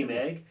 over Give it medium to me.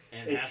 egg.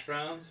 and It's- hash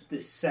browns. The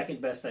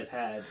second best I've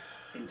had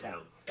in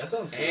town. That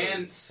sounds good.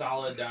 And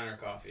solid diner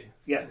coffee.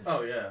 Yeah.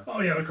 Oh yeah.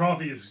 Oh yeah, the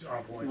coffee is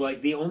on point.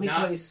 Like the only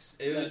Not- place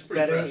it was that's pretty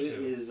better fresh,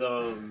 too. is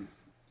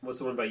what's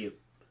the one by you?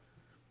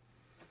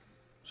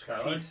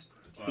 Skyline. Pete's.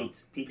 Wow.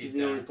 Pete's. Pete's is Pete's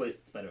the only Diner. place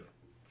that's better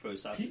for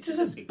sausage. Pizza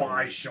doesn't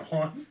buy,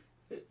 Sean.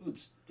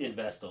 It's in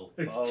Vestal.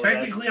 It's All the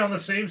technically on the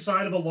same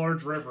side of a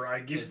large river. I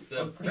give. It's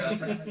the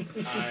best.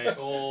 It's I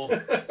all don't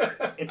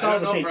the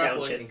know same about township.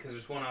 Lincoln because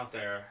there's one out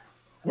there.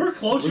 We're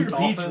closer Blue to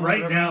Pete's Dolphin,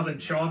 right whatever. now than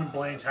Sean and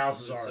Blaine's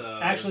houses It's,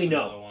 are. Actually, there's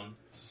no. another one.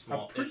 It's a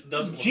small. I'm pretty- It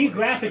doesn't look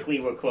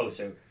Geographically, we're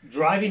closer.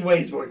 Driving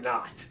ways, we're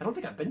not. I don't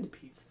think I've been to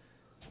Pete's.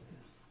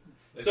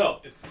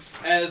 So, it's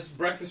as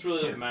breakfast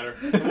really doesn't matter.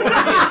 The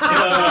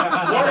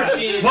War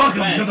Machine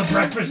Welcome event, to the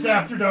Breakfast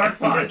After Dark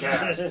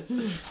podcast.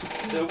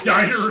 the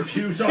Diner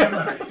reviews all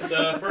night.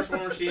 The first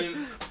War Machine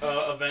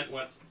event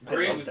went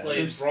great. love We that.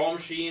 played Brawl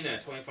Machine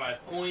at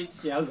 25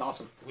 points. Yeah, that was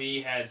awesome.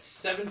 We had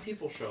 7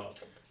 people show up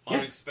Yeah.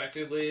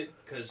 unexpectedly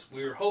because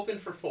we were hoping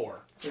for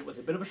 4. It was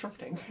a bit of a Shark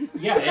Tank.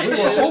 Yeah, And we it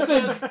were was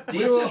hoping. a We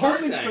were decent Shark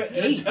hoping for Tank.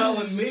 8.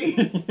 telling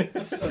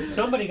me.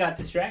 Somebody got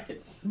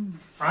distracted.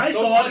 I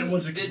Someone thought it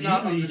was a did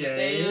not community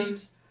day,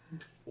 understand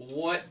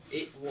what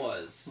it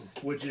was.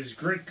 which is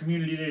great.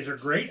 Community days are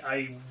great.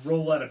 I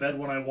roll out of bed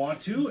when I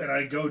want to, and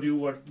I go do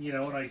what and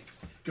I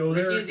go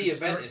there. Ricky, the and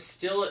event start- is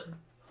still at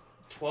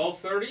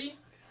 12:30.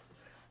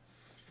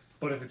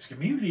 But if it's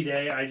community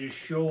day, I just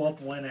show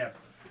up whenever,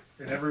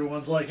 and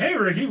everyone's like, "Hey,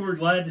 Ricky, we're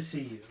glad to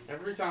see you."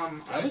 Every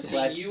time I I've was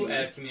glad seen to you see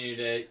at you. a community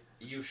day,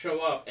 you show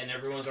up and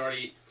everyone's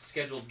already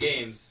scheduled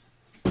games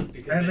because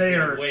And they've they been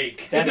are-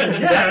 awake. That's Yes.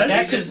 He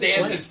that's just his dance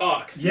plan. and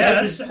talks.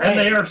 Yes, his and plan.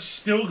 they are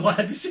still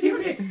glad to see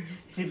me.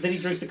 Then he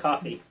drinks a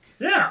coffee.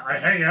 Yeah, I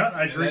hang out,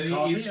 I And drink then he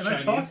coffee, eats and I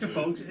Chinese talk to food.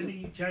 folks and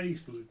eat Chinese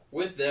food.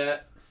 With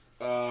that,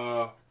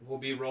 we'll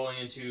be rolling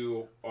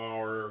into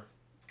our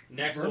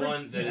next Bourbon?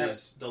 one that Yeah.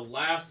 is the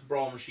last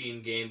Brawl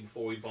Machine game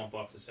before we bump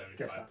up to Guess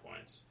 75 not.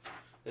 points.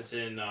 It's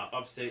in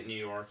upstate New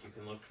York. You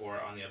can look for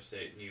it on the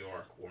upstate New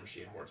York War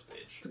Machine Hordes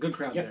page. It's a good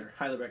crowd Yep. there.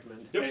 Highly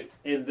recommend.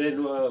 And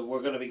then we're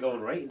going to be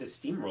going right into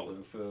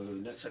Steamroller for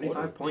next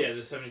 75 quarter. Yeah, points.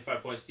 the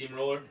 75 point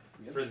steamroller.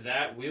 Yep. For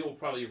that, we will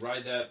probably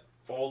ride that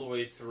all the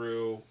way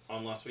through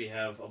unless we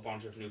have a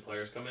bunch of new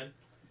players come in.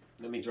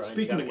 Let me drive.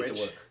 Speaking you of gotta get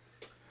which- to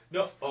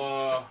work.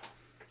 No,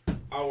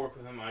 I'll work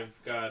with him. I've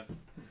got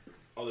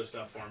other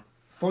stuff for him.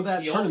 For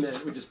that He also-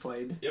 tournament we just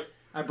played, Yep.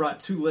 I brought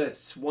 2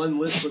 lists. One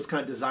list was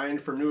kind of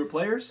designed for newer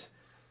players.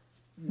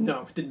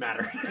 No, it didn't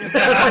matter.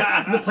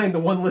 I've been playing the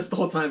one list the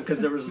whole time because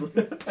there was.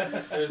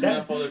 There's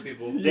enough other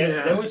people.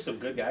 Yeah. There were some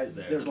good guys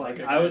there. There's a lot of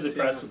good I was guys,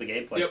 impressed yeah. with the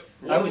gameplay. Yep.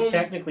 I One was of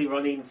them- technically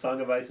running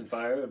Song of Ice and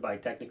Fire, and by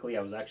technically,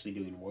 I was actually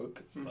doing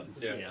work. But,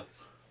 Yeah. yeah.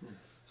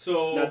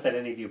 So, Not that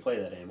any of you play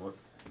that anymore.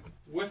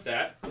 with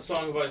that, the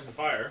Song of Ice and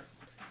Fire.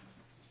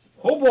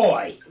 Oh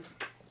boy!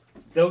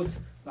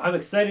 I'm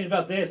excited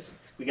about this.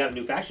 We got a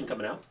new faction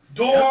coming out.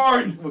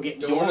 Dorn! We're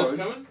getting Dorn is Dorn.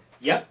 coming.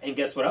 Yep, and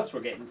guess what else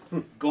we're getting?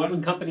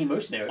 Golden Company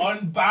Mercenaries.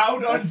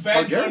 Unbowed, That's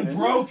unbent, Targaryen.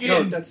 unbroken!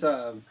 No, that's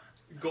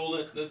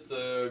Golden. That's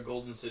the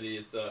Golden City.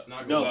 It's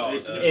not No, Golden. No, it's-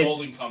 it's City. the it's-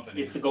 Golden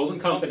Company. It's the Golden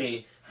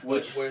Company,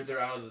 which where they're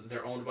out of,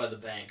 they're owned by the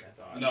bank. I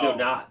thought. No. they're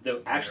not. They're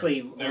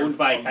actually They're owned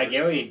by a from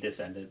Targaryen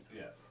descendant.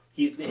 Yeah.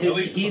 He,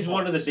 least in he's the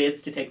one of the books.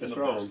 bids to take the In the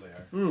throne, books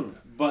they are.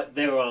 but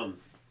they're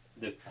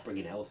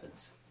bringing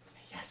elephants,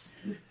 yes,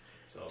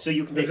 so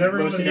you can Does take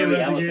everyone mercenary know that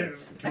the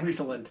elephants. game-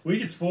 excellent. We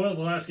could spoil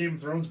the last Game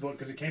of Thrones book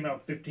because it came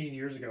out 15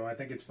 years ago. I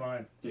think it's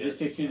fine. Is Yes, it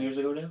 15 you years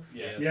ago now?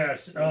 Yes.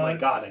 Yes. Oh my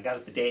god, I got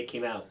it the day it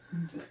came out.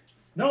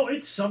 No,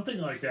 it's something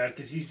like that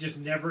because he's just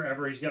never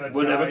ever. He's got to.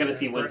 We're never going to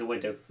see Winds of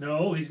Winter.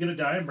 No, he's gonna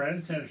die, and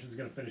Brandon Sanderson's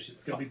gonna finish it.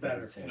 It's gonna be Fuck better,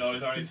 Brandon Sanderson. No,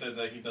 he's already said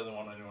that he doesn't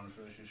want anyone to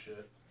finish his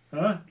shit.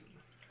 huh?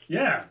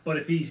 Yeah, but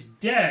if he's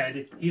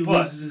dead, he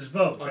But- loses his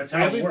vote. That's how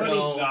it Everybody- works.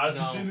 Well, Not if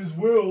no. it's in his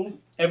will.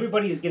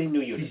 Everybody is getting new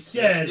If units. he's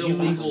There's dead, still he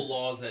legal loses.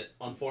 laws that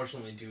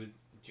unfortunately do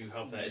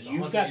help that. It's You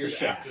 100 got the years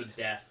shaft. after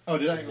death. Oh,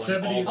 did I? is when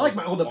 70 all I like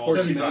my those- old all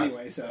portion 75.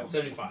 anyway, so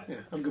 75. yeah,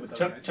 I'm good with those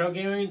Tar- guys.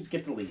 Targaryens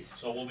get the least.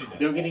 So we'll be dead.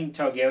 They're getting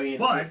Targaryen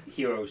But-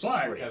 Heroes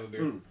but- 3. Have a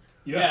beer.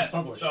 You have Yes. to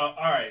publish. So,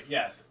 alright,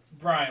 yes.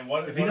 Brian,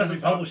 what if he what are doesn't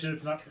we talking- publish it,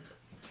 it's not.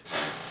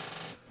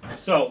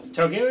 So,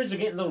 Targaryens are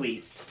getting the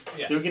least.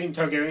 Yes. They're getting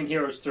Targaryen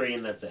Heroes 3,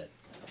 and that's it.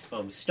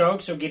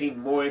 Starks are getting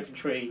more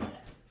infantry.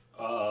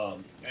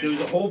 There's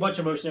a whole bunch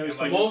of mercenaries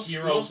And, like,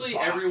 coming. Mostly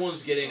box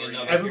everyone's getting three.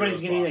 another. Everybody's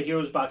Heroes getting box. a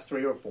Heroes Box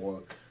 3 or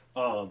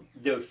 4.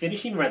 They're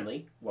finishing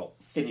Renly. Well,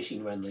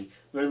 finishing Renly.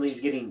 Renly's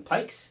getting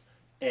Pikes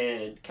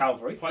and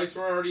Cavalry. Pikes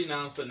were already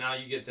announced, but now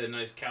you get the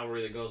nice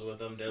cavalry that goes with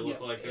them. They look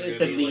Yeah. like they're It's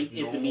going a to be me- like it's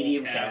a normal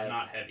medium cav, cav.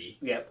 not heavy,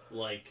 Yep.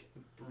 like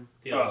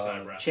the other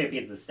side bracket.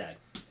 Champions of Stag.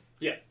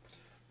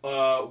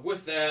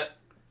 With that,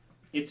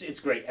 It's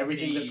great.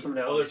 Everything the that's coming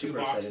out, other I'm two super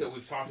boxes excited. that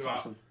we've talked That's about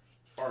awesome.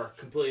 are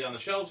completely on the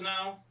shelves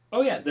now.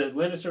 Oh yeah, the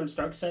Lannister and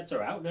Stark sets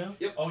are out now.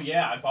 Oh,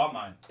 yeah, I bought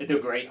mine. They're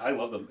great. I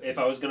love them. If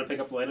I was going to pick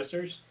up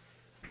Lannisters,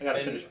 I got to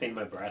And finish paying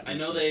my breath. I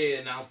know they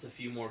announced a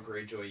few more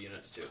Greyjoy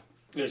units too.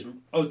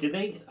 Oh, did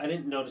they? I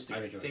didn't notice the I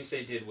Greyjoys. think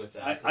they did with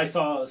that. I 'cause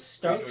saw Greyjoy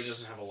Starks,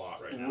 doesn't have a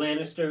lot right now.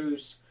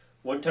 Lannisters,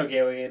 one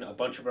Targaryen, a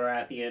bunch of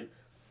Baratheon,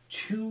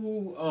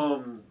 two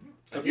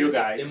I of think your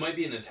it's- guys. It might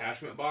be an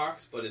attachment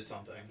box, but it's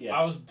something. Yeah.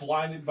 I was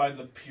blinded by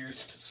the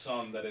pierced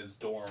sun that is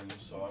Dorn,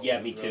 so I Yeah,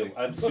 wasn't me too. really-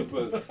 I'm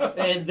super.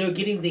 And they're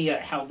getting the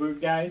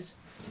halberd guys,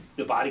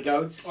 the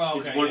bodyguards. Oh,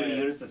 is okay, one of yeah, the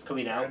yeah. units that's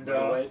coming out. And By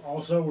the way.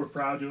 also, we're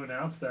proud to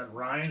announce that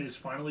Ryan is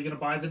finally going to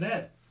buy the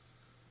Ned.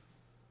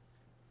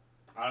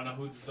 I don't know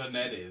who the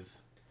Ned is.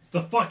 It's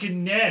the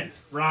fucking Ned,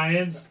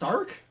 Ryan.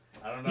 Stark?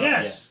 I don't know.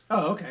 Yes,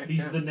 Oh, okay. he's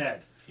yeah. the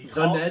Ned.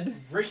 The Ned?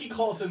 Ricky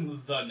calls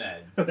him the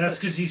Ned. That's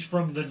because he's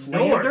from the north.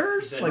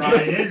 Flanders? The, Like,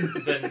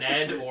 Ryan. the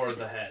Ned or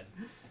the head.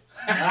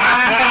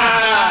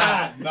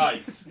 Ah,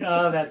 nice.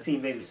 Oh, that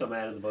scene made me so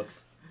mad in the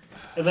books.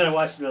 And then I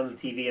watched it on the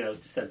TV and I was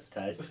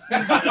desensitized.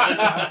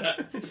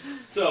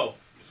 So,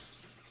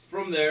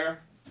 from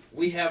there,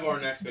 we have our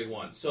next big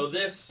one. So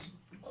this,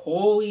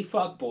 Holy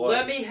fuck, boys!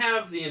 let me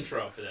have the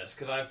intro for this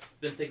because I've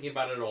been thinking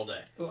about it all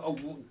day.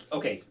 Oh,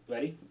 okay,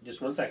 ready?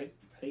 Just 1 second.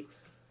 Ready?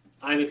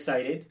 I'm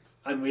excited.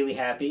 I'm really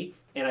happy,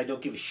 and I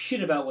don't give a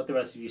shit about what the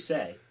rest of you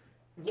say.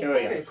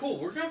 Carry okay, on. cool.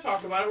 We're gonna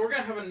talk about it. We're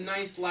gonna have a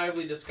nice,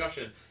 lively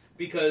discussion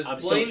because I'm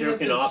still Blaine has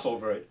jerking been off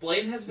over it.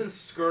 Blaine has been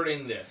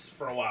skirting this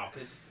for a while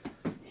because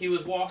he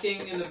was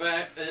walking in the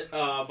back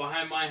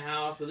behind my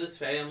house with his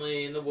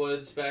family in the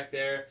woods back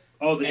there.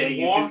 Oh, the day And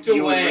you walked you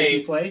and away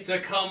Ricky played? to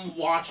come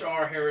watch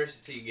our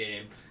Heresy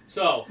game.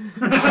 So,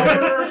 our,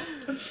 I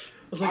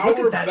was like, look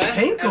our at that best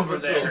tank over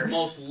episode, there.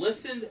 most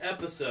listened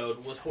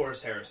episode was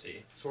Horus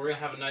Heresy. So we're going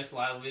to have a nice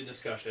lively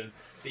discussion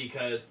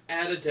because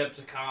at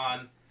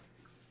Adepticon,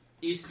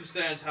 Eastern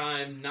Standard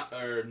Time,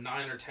 or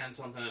 9 or 10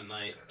 something at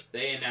night,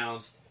 they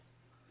announced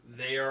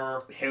they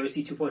are,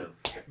 Heresy 2.0.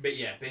 but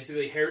yeah,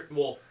 basically,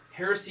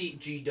 Heresy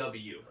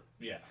GW.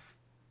 Yeah.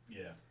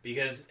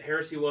 Because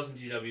Heresy wasn't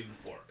GW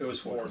before. It was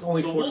 4. It's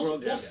only So Fort we'll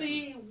World. we'll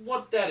see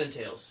what that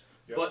entails.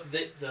 Yep. But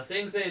the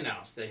things they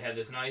announced, they had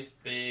this nice,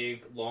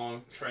 big,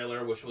 long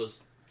trailer, which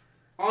was,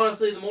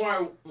 honestly, the more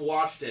I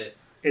watched it,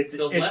 It's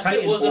the it's less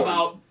Titan it was porn.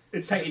 about,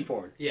 It's Titan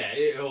porn. yeah,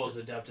 it was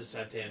Adeptus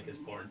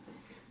Titanicus porn.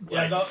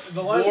 Yeah, Like,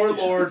 the last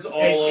warlords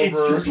all It's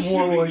over. just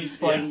warlords shooting-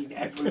 fighting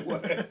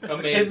everywhere. Yeah,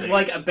 amazing. It's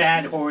like a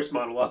bad horse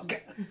monologue.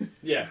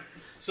 Yeah.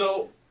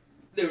 So,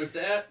 there was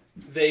that.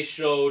 They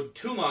showed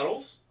 2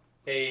 models,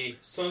 a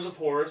Sons of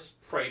Horus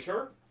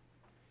Praetor,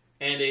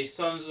 and a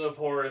Sons of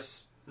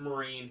Horus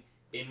Marine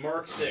in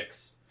Mark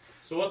 6.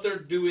 So what they're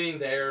doing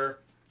there,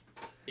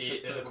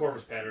 the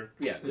Corvus pattern,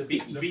 Yeah, the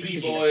Beaky. Beaky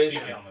Beaky Boys,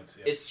 helmets,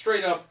 yeah. it's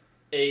straight up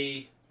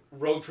a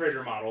Rogue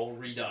Trader model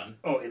redone.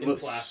 Oh, it in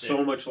looks plastic.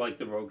 so much like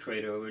the Rogue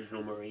Trader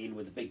original Marine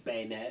with the big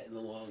bayonet and the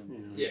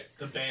long Yeah.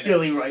 The bayonet's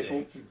silly sick.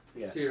 rifle.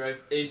 Yeah. See, right?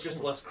 It's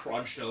just less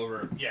crunched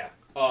over. Yeah.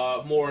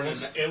 More in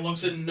It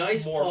looks it's a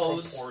nice more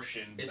pose.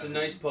 proportioned. It's a than-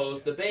 nice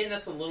pose. The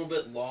bayonet's a little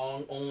bit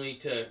long, only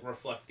to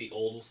reflect the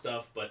old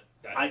stuff, but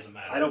that doesn't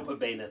matter. I don't put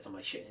bayonets on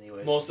my shit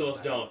anyways. Most of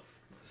us don't.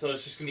 So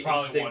it's just gonna be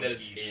Probably interesting one that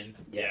it's piece. in.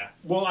 Yeah.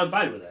 Well, I'm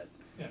fine with that.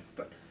 Yeah.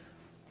 But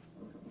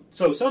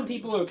so some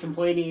people are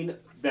complaining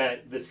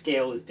that the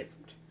scale is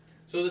different.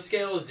 So the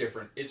scale is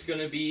different. It's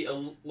gonna be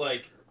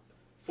like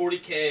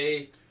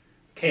 40K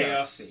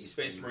Chaos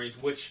Space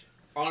Marines, which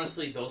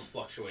honestly those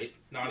fluctuate.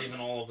 Not even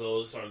all of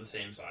those are the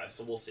same size,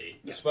 so we'll see.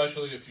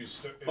 Especially if you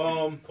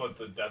Um, put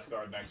the Death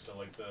Guard next to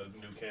like the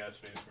new Chaos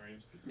Space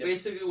Marines. Yep.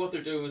 Basically, what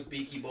they're doing with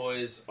Beaky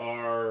Boys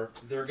are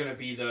they're gonna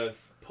be the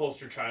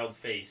poster child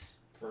face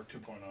For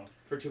 2.0.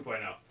 for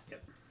 2.0.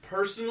 Yep.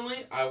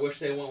 Personally, I wish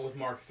they went with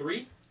Mark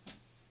III.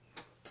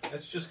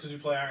 That's just because you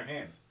play Iron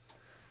Hands.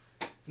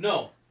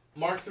 No,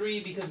 Mark III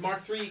because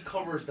Mark III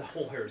covers the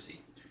whole heresy.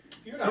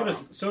 You're So not does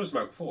wrong. so does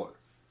Mark IV.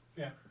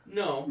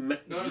 No, Ma-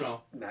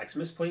 no.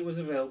 Maximus plate was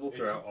available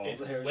throughout all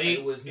it's the heresy. late.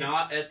 It was It's-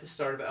 not at the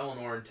start of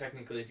Eleanor, and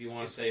technically, if you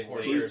want to It's say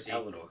Horus late. Who's Heresy,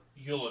 Eleanor?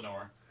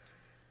 Ulanor.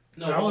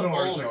 no,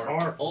 Eleanor is the car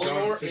from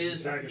Eleanor John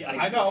is 62nd. Yeah,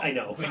 I- I know. I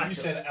know. But you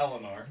said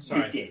Eleanor.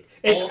 Sorry. You did.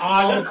 It's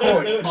on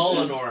record.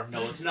 Eleanor.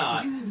 No, it's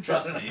not.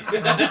 Trust me.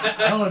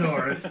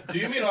 Eleanor. It's, Do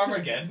you mean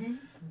Armageddon?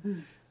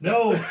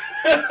 no.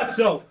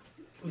 So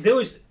there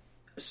was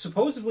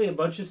supposedly a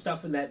bunch of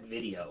stuff in that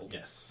video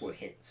Yes. were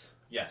hints.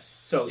 Yes.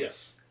 So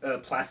Yes.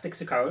 plastic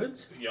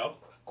Sicarans?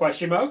 Yup.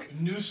 Question mark?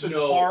 New No,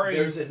 Sakari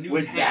there's a new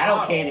With tank. battle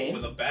model cannon.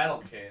 with a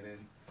battle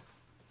cannon.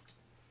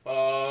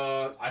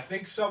 Uh, I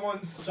think someone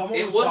it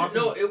was wasn't. talking.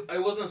 No,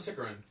 it wasn't a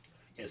Sicaran.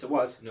 Yes, it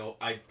was. No,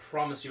 I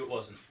promise you, it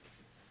wasn't.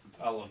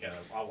 I'll look at it.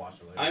 I'll watch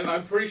it later.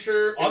 I'm pretty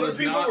sure. It Other was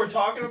people not, were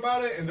talking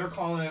about it, and they're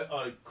calling it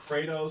a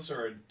Kratos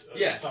or a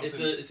Yes, something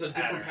it's a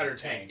different pattern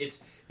tank.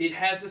 It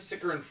has a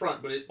sticker in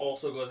front, but it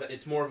also goes.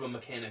 It's more of a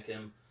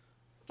Mechanicum,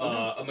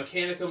 a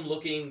Mechanicum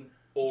looking,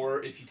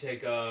 or if you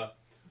take a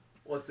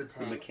what's the The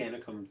tank?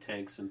 Mechanicum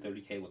tanks in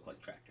 30K look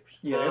like tractors.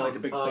 Yeah, they have like the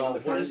big thing on the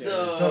What front. is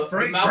yeah. The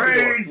freight Malkador.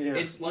 train! Yeah.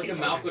 It's like a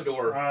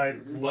Malkador, I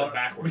but love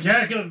backwards.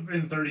 Mechanica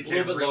in 30K A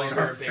little bit really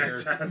longer, are bigger.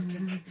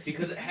 fantastic.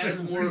 because it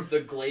has more of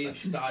the glaive I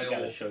style.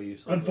 gotta show you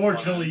something.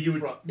 Unfortunately, you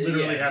would Front-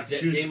 literally yeah, have to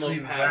Da- choose Deimos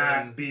between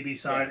pattern. that, BB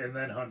side, and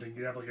then hunting.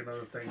 You'd have like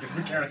another thing. Because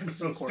mechanics are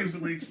so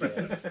stupidly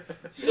expensive.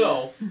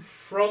 So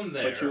from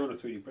there, But you own a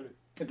 3D printer.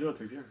 I do it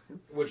through here.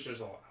 which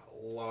there's a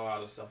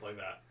lot of stuff like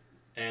that.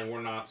 and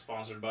we're not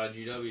sponsored by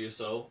GW,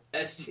 so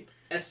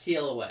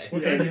STL away.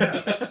 Okay,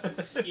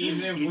 yeah.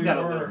 Even if He's we got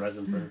a little were,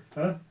 resin burn.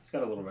 Huh? He's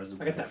got a little resin I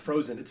burn. got that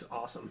Frozen. It's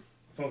awesome.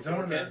 Photon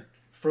Okay. or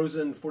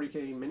Frozen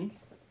 40K mini,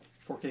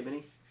 4K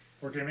mini.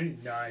 4K mini?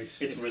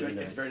 Nice. It's really good.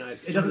 nice. It's very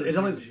nice. It It's doesn't. really It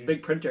only good has a machine.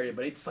 big print area,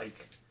 but it's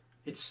like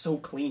it's so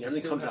clean. I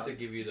Everything still comes have out. to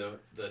give you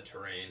the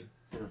terrain.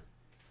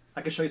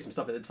 I can show you some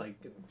stuff. It's like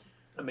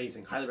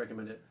amazing. Highly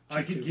recommend it. I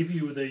Cheap, could too. give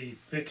you the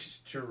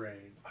fixed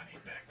terrain. I need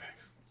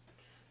backpacks.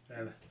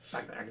 And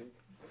Backpack.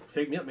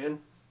 Hit me up, man.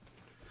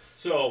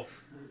 So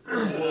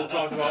we'll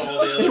talk about all the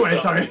other Anyway,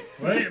 stuff. sorry.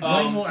 Wait,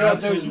 Um, will So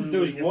absolutely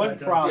there's get one that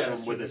done. problem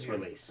Yes. with this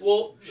release.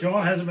 Well,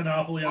 Sean has a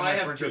monopoly on I my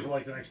have printer two. for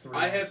like the next 3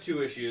 I months. have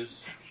 2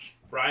 issues.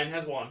 Brian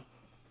has 1.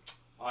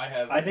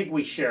 I think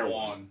we share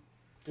one.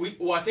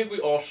 I think we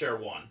all share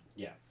 1.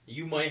 Yeah.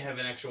 You might have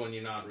an extra one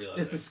you're not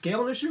realizing. Is the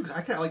scale an issue? Because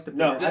I kind of like the.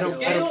 No, The I don't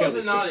scale care is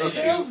this not is- an The issue.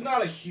 scale's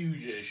not a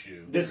huge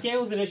issue. The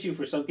scale is an issue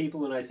for some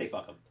people, and I say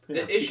fuck them.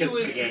 The issue Because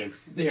it's is a game.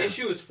 the Yeah.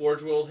 issue is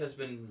Forge World has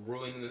been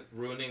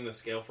ruining the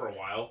scale for a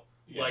while.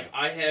 Yeah. Like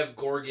I have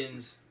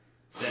Gorgons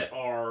that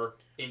are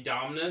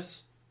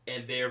Indominus,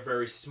 and they're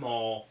very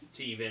small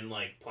to even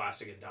like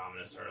plastic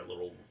Indominus are a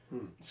little.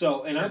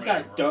 So, and I've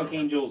Terminator got Dark Rover.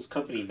 Angels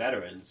Company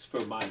veterans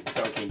for my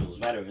Dark Angels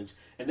veterans,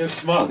 and they're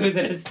smaller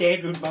than a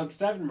standard Monk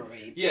 7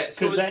 Marine. Yeah,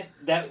 so Because it's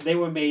that they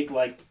were made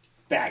like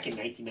back in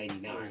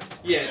 1999.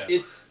 yeah, Yeah.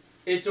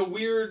 it's a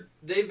weird.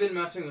 They've been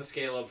messing the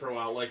scale up for a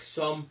while. Like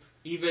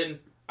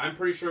I'm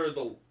pretty sure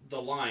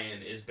the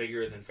Lion is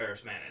bigger than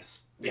Ferris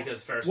Manus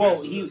because Ferris Well,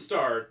 Manus was he- the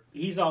start.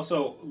 He's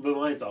also the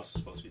lion's also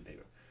supposed to be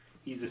bigger.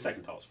 He's the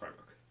second tallest Primarch.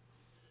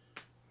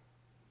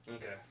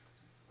 Okay.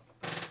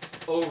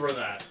 Over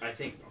that, I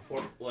think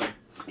like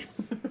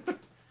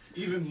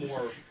Even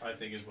more, I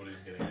think, is what he's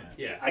getting at.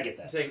 yeah. I get I'm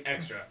that. saying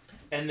extra.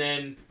 And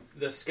then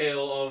the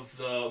scale of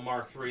the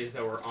Mark IIIs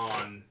that were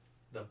on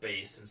the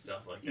base and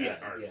stuff like that Yeah,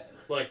 are yeah.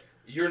 like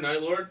your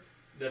Night Lord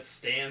that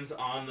stands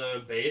on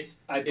the base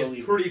I is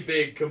believe. pretty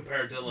big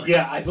compared to like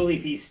Yeah, I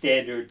believe he's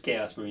standard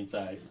Chaos Marine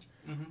size.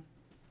 Mhm.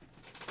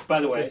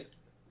 By the way, 'Cause-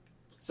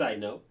 side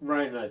note,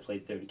 Ryan and I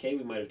played 30K.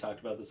 We might have talked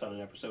about this on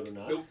an episode or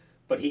not. Nope.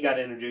 But he got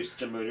introduced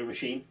to the Murder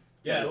Machine.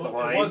 Yeah, As it the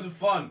Lion. wasn't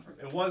fun.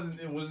 It wasn't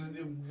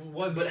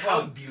But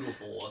how fun.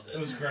 beautiful was It it?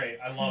 was great.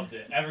 I loved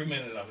it. Every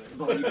minute of It's it.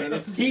 about you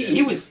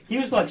painted. He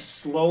was like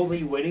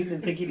slowly winning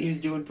and thinking he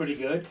was doing pretty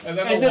good. And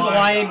then And the then the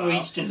lion lion got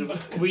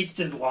reached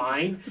his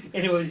line,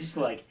 and it was just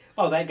like,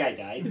 oh, that guy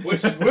died.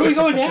 Which Where are we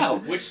going now?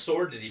 which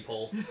sword did he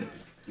pull?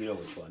 You know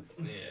which one.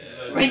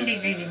 Yeah. Ring,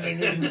 ding, ding, ding,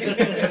 ding, ding.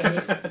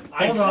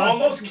 I Hold on.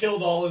 almost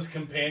killed all his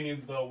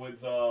companions though with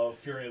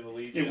Fury of the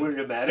Legion. It wouldn't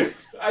have mattered.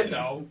 I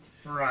know.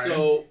 Right.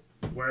 So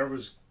Where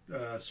was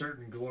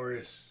certain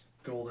glorious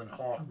Golden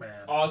Hawk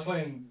man? Oh, I was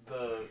playing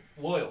the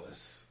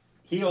Loyalists.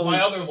 He only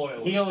My other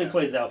Loyalist. he only chap.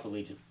 plays Alpha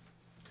Legion.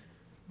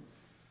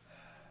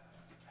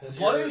 has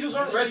Blood your- Angels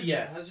aren't ready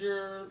yet. Has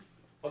your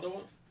other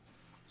one,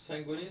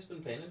 Sanguinius,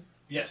 been painted?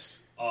 Yes,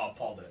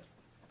 Paul did.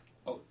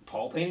 Oh,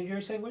 Paul painted your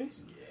Sanguinius?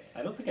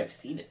 I don't think I've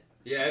seen it.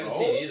 Yeah, I haven't Oh.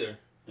 seen it either.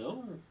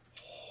 No.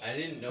 I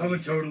didn't know. I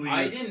would totally.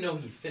 I didn't know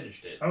he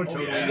finished it. I would Oh,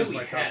 totally yeah. use I knew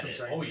my he had custom it.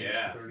 Sanguinius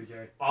yeah. for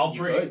 30K. I'll You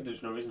bring could. it.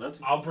 There's no reason not to.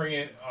 I'll bring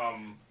it.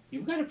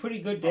 You've got a pretty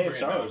good I'll day of bring it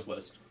Star down. Wars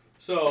list.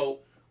 So,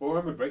 Or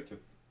Armored Breakthrough.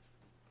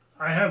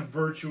 I have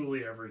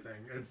virtually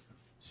everything. It's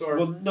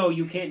Well, no,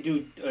 you can't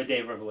do a Day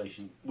of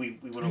Revelation. We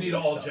went You over need that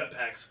all stuff.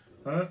 jetpacks.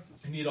 huh?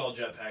 You need all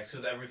jetpacks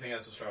because everything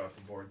has to start off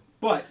the board.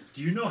 But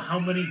Do you know how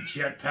many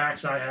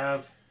jetpacks I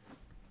have?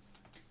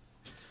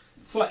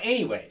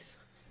 anyways,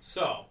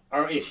 so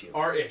our issue.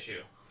 our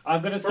issue.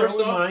 I'm going to start First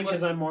with off, mine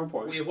because let's- I'm more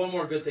important. We have one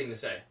more good thing to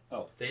say.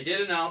 Oh. They did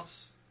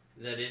announce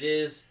that it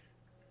is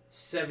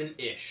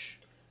 7-ish.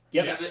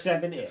 Yep, seven-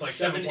 7 It's is. like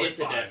 7th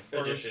 7.5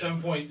 or edition.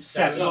 7.7.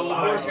 So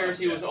Five. Horus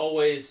Heresy was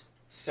always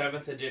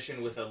 7th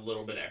edition with a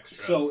little bit extra.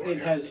 So for it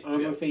has Heresy.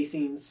 armor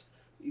facings.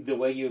 The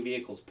way your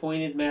vehicle's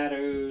pointed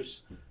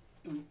matters.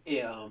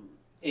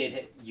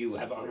 You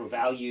have armor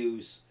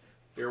values.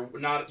 You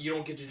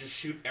don't get to just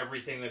shoot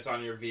everything that's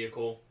on your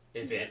vehicle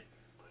if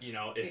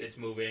it's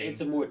moving.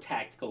 It's a more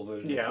tactical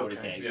version Yeah, of 40K.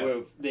 okay. Yeah. Where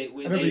when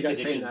remember they you guys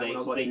edition, saying that when I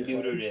was they watching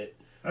you play. neutered it.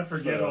 I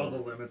forget So- all the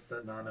limits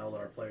that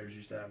non-Eldar players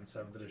used to have in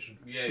 7th edition.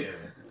 Yeah.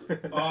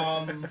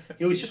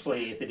 He was just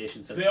playing 8th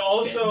edition. Since They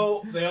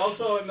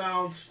also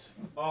announced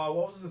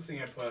what was the thing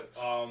I put?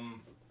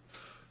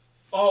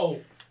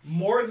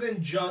 More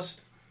than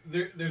just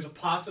there's a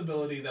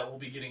possibility that we'll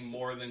be getting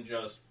more than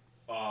just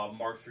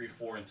Mark 3,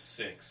 4, and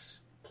 6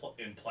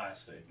 in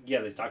plastic.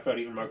 Yeah, they talked about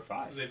even Mark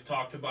 5. They've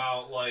talked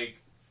about like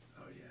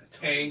Oh yeah,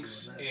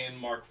 tanks totally doing this. in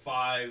Mark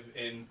 5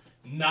 and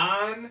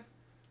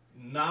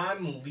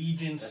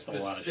non-Legion That's a lot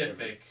of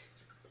specific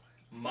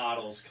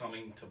models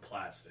coming to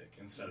plastic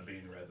instead of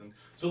being resin.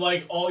 So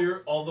like all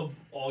your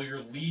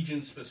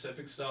Legion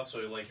specific stuff, so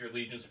like your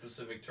Legion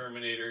specific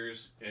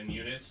Terminators and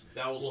units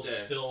that will will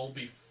stay. still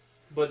be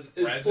But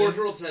resin. Forge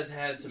Worlds has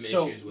had some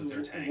So issues with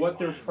their tank. what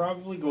they're line.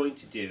 probably going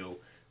to do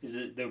is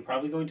that they're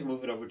probably going to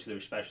move it over to their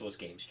Specialist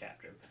Games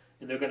chapter.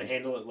 And they're going to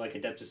handle it like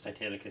Adeptus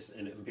Titanicus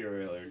and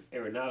Imperial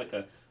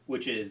Aeronautica,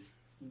 which is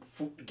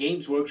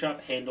Games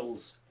Workshop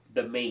handles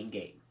the main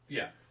game.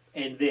 Yeah.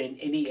 And then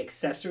any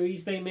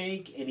accessories they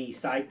make, any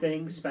side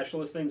things,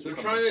 specialist things. They're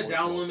will come trying from to Forge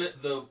down World.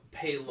 limit the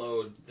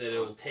payload that it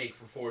will take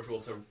for Forge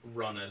World to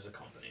run as a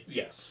company,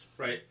 Yes.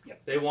 right?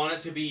 Yep. They want it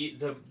to be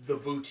the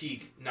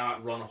boutique,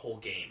 not run a whole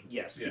game.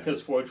 Yes, Yeah.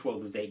 because Forge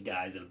World is 8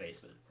 guys in a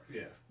basement.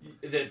 Yeah.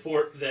 That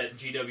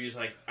GW's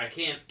like, I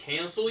can't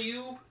cancel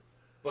you,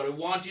 but I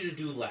want you to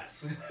do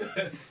less.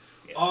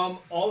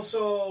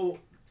 Also,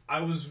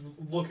 I was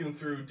looking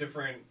through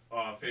different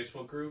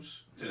Facebook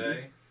groups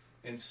today,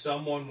 and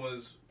someone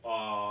was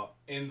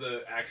in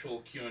the actual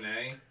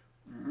Q&A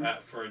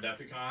for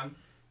Adepticon,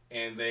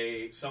 and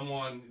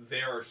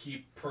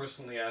he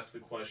personally asked the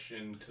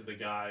question to the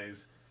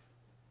guys,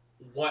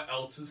 what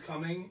else is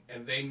coming?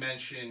 And they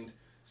mentioned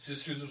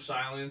Sisters of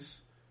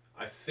Silence.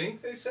 I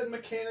think they said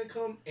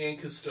Mechanicum and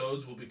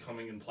Custodes will be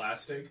coming in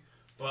plastic.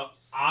 But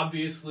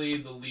obviously,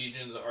 the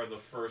Legions are the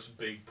first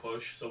big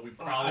push, so we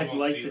probably I'd won't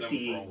like see to them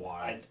see. for a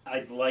while.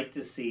 I'd like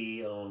to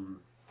see.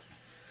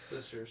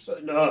 Sisters.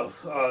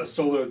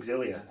 Solar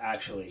Auxilia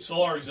actually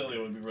Solar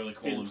Auxilia would be really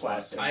cool in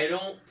plastic. I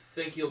don't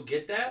think you'll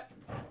get that,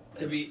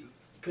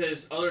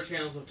 because other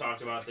channels have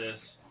talked about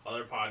this,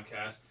 other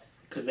podcasts,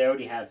 because they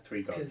already have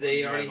 3 guards. because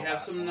they already the have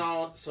last some one.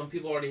 knowledge. Some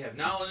people already have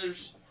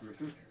knowledge.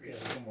 Yeah,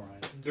 one more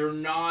item. They're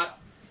not.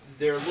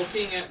 They're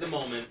looking at the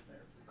moment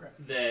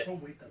that Oh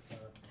wait, that's not.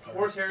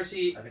 Horse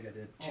Heresy I think I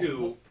did.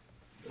 2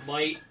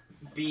 might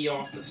be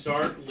off the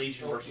start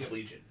Legion versus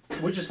Legion,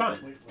 Which is fine.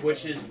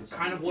 which is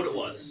kind of what it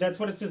was. That's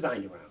what it's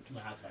designed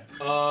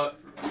around.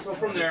 So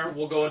from there,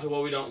 we'll go into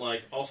what we don't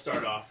like. I'll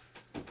start off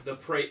the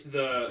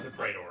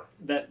Praetor.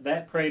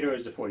 That Praetor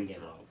is a 40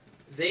 game model.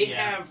 They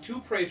Yeah. have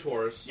 2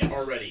 Praetors Yes,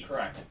 already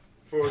correct.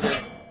 for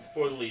the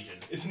Legion.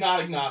 It's not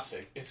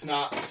agnostic. It's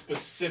not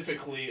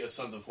specifically a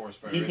Sons of Horse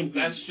He can be-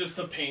 That's just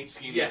the paint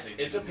scheme. Yes, that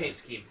they it's a did. paint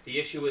scheme. The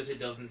issue is it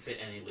doesn't fit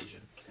any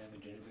Legion.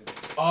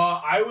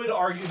 I would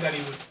argue that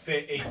he would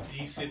fit a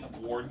decent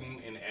Warden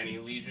in any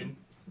Legion.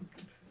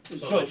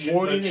 So But the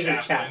Warden is a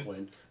chaplain.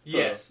 chaplain.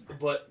 Yes,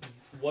 but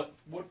what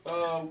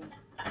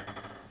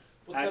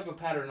I- type of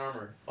pattern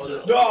armor?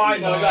 No, I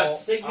so I've know. got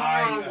Sigmar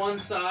I on know. one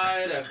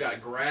side. I've got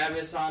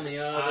Gravis on the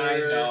other. I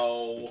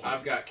know.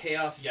 I've got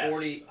Chaos Yes,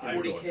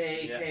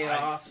 40k Yeah,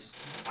 Chaos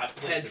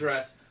listen,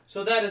 headdress.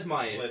 So that is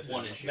my Listen,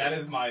 one issue. that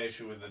is my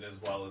issue with it as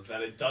well, is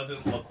that it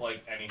doesn't look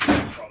like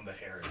anything from the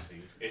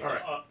Heresy. It's All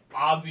right.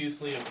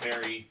 Obviously a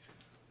very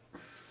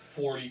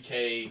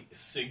 40k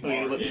Sigmar.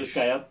 Oh, you looking this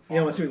guy up?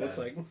 Yeah, let's see what it looks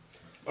like.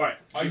 All right,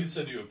 I can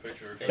send you a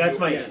picture. That's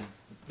my Yeah. issue.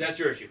 that's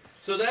your issue.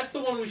 So that's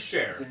the one we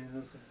share.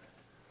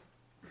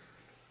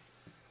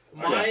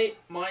 Okay.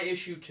 My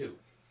issue too.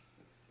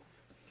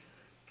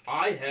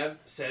 I have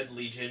said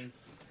Legion.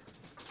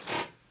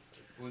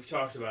 We've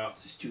talked about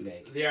It's too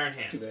vague. the Iron Too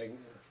Hands. big.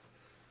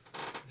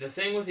 The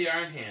thing with the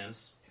Iron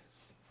Hands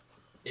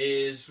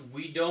is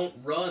we don't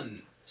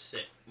run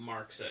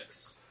Mark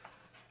 6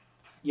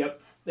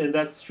 Yep, and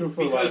that's true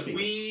for a lot of because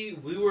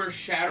people. we were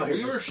shattered. Oh, here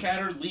We it were is.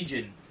 Shattered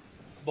Legion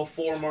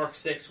before Mark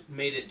 6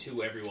 made it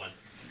to everyone.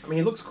 I mean,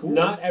 he looks cool.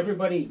 Not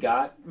everybody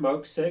got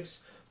Mark 6.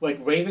 Like,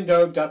 Raven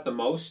Guard got the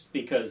most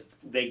because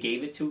they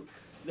gave it to...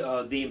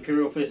 the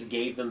Imperial Fist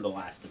gave them the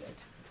last of it.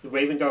 The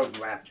Raven Guard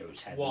Raptors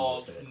had the Well,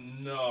 most of it.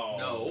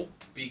 No,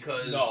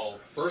 because No.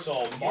 first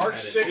so you Mark had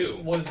it 6 too.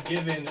 was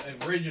given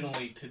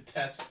originally to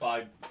test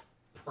by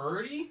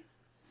Purdy,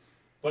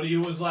 but he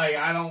was like,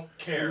 I don't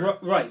care.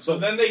 Right, So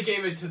but, then they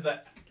gave it to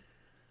the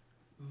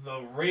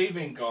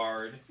Raven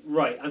Guard,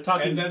 right, I'm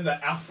talking... and then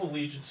the Alpha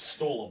Legion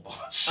stole a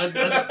bunch.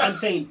 I'm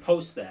saying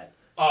post that.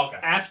 Oh, okay.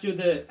 After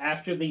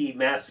the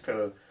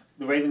massacre,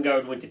 the Raven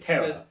Guard went to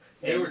Because Terra.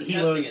 they were and he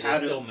testing learned it. how They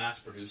to... still mass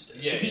produced it.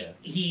 Yeah.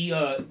 He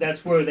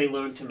that's where they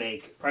learned to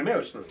make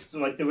Primaris Marines. So,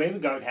 like, the Raven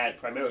Guard had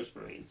Primaris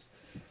Marines,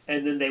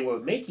 and then they were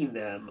making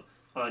them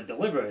on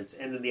Deliverance,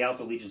 and then the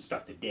Alpha Legion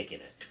stuck their dick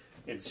in it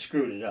and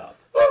screwed it up.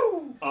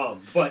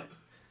 But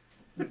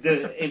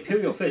the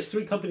Imperial Fist,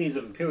 3 companies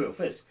of Imperial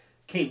Fist,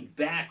 came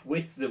back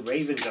with the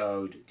Raven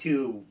Guard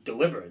to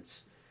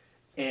Deliverance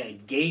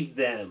and gave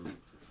them.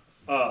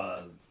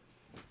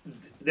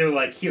 They're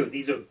like, here,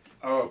 these are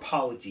our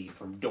apology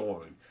from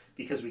Dorne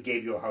because we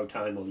gave you a hard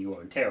time while you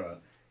were in Terra.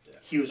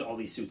 Here's all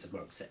these suits of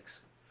Mark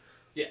 6.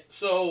 Yeah.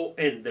 So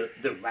And the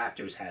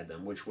Raptors had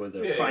them, which were the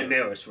Yeah, yeah.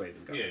 Primaris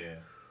Raven Guard. Yeah.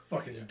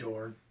 Fucking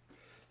Dorn.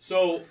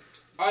 So,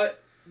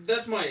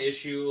 that's my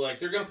issue. Like,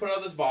 they're gonna put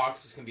out this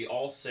box. It's gonna be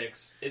all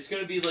 6. It's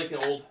gonna be like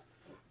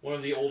one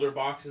of the older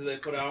boxes they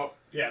put out.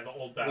 Yeah, the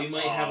old battle. We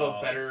might have a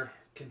better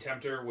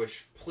Contemptor,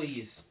 which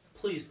please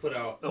put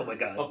out Oh my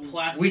god. a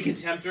plastic We could-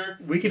 Contemptor.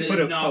 we could that put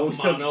is a not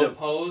post of mono the-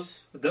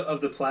 pose.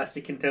 Of the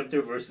plastic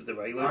Contemptor versus the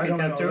regular I don't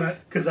know Contemptor.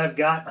 that. Because I've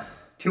got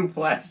 2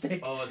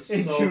 plastic Oh, it's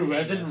and so 2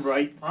 resin heinous.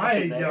 right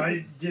fucking there.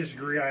 I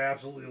disagree. I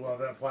absolutely love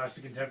that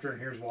plastic Contemptor, and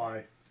here's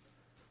why.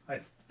 I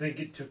think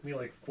it took me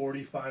like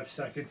 45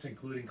 seconds,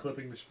 including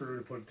clipping the sprue,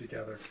 to put it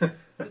together.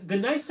 The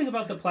nice thing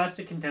about the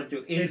plastic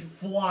Contemptor It is...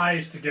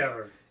 flies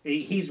together.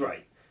 He's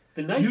right.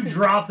 The nice You thing...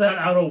 drop that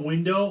out a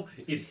window,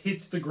 it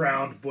hits the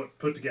ground, but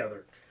put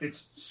together.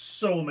 It's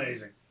so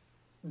amazing.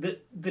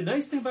 the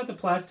nice thing about the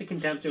plastic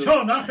contemptor.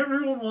 So not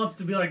everyone wants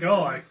to be like,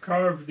 oh, I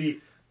carved the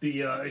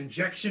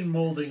injection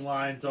molding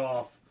lines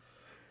off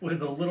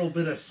with a little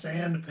bit of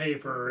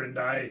sandpaper, and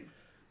I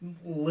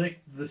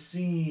licked the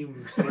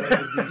seams so that it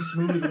would be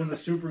smooth when the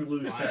super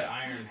glue My set.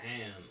 iron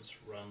hands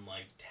run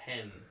like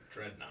 10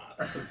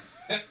 dreadnoughts.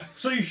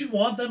 So you should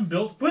want them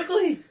built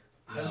quickly.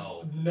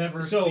 No,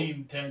 Never So,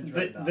 seen 10 The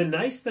dreadnoughts.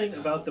 nice thing No.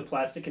 about the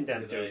plastic because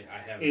condenser I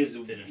haven't is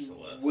finished the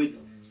list. with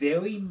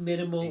very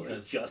minimal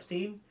Because-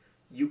 adjusting,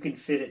 you can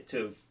fit it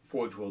to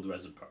Forge World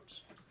resin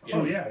parts.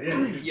 Oh yeah.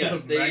 You just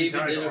Yes, put a they even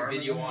magnetized did a arm in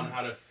video there. on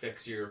how to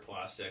fix your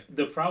plastic.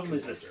 The problem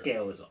is the Condenser.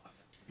 scale is off.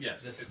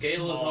 Yes, The it's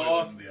scale is smaller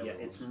off. than the Yeah, other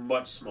it's one.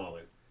 much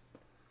smaller.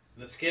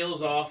 The scale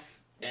is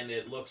off, and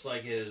it looks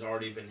like it has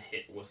already been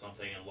hit with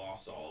something and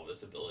lost all of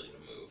its ability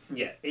to move.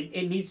 Yeah,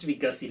 it needs to be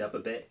gussied up a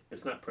bit.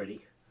 It's not pretty.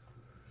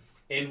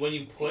 And when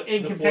you put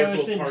In the comparison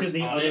forgeable to parts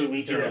the on other it,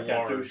 Legion they're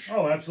adapters. large.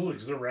 Oh, absolutely,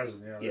 because they're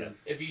resin. Yeah.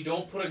 If you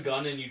don't put a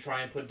gun and you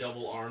try and put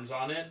double arms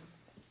on it,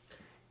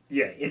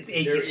 Yeah, it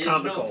there gets is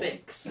comical. no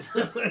fix.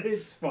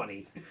 It's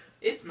funny.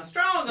 It's my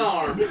strong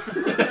arms.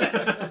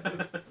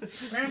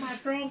 Where my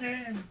strong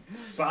hand?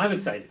 But I'm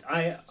excited.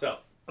 So,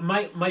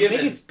 My given,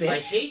 biggest bitch. I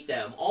hate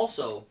them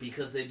also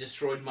because they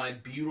destroyed my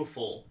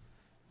beautiful,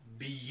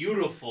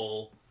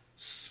 beautiful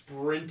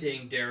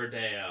sprinting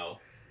Daredeo.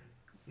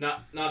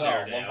 Not No,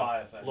 Daredeo.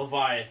 Leviathan.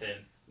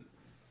 Leviathan.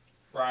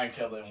 Brian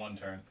killed it in one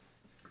turn.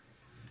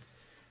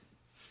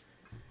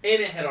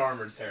 And it had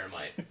armored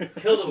ceramite.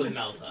 Killed it with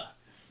Melta.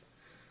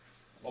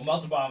 Well,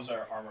 melta bombs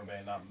are armor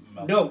bane, not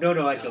melta.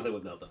 No, I killed it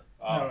with Melta.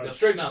 Oh, No. No,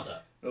 straight Melta.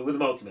 With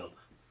multi Melta.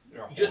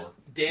 you're a Just whore.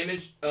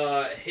 damage,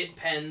 hit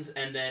pens,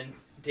 and then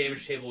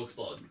damage table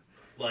explode.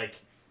 Like,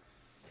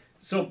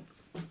 So,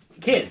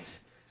 kids,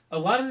 a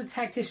lot of the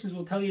tacticians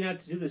will tell you not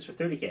to do this for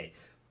 30k,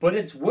 but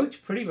it's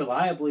worked pretty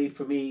reliably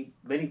for me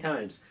many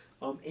times.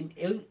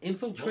 Infiltrating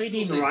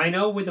Most people say-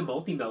 Rhino with a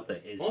multi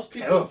Melta is Most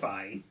people-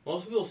 terrifying.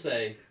 most people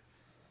say,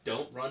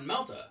 don't run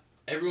Melta.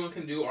 Everyone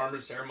can do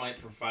armored ceramite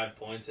for 5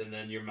 points, and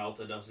then your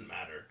Melta doesn't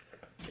matter.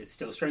 It's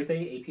still strength A,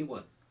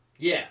 AP1.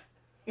 Yeah.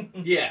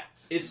 Yeah.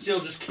 It still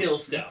just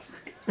kills stuff.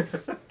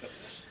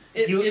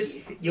 You'll It's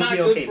you'll not be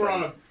good okay, for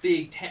buddy. on a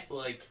big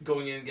like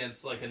going in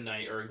against like a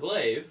knight or a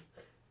glaive.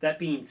 That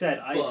being said,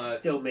 I But-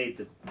 still made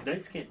the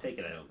Knights can't take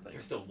it. I don't I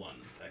think. still won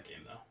that game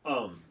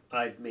though.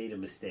 I've made a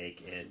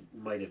mistake and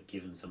might have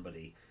given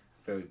somebody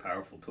a very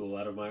powerful tool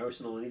out of my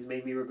arsenal, and he's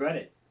made me regret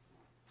it.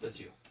 That's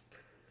you.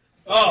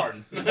 Oh,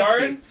 Spartan.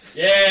 Spartan?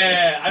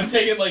 Yeah, I've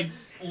taken like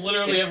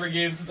literally every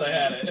game since I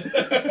had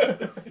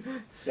it.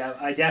 Yeah,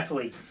 I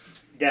definitely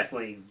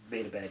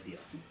made a bad deal.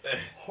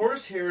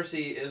 Horus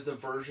Heresy is the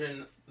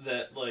version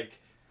that like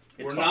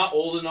It's we're fun. not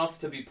old enough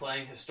to be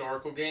playing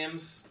historical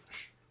games.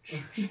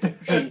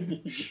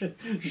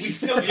 we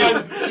still kind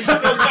of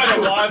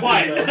want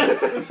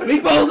to. We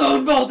both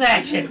own bolt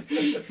action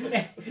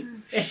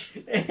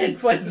and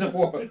Flames of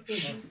War.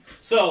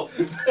 So,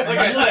 like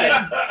I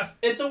said,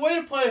 it's a way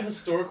to play a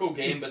historical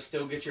game but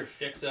still get your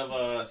fix of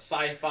a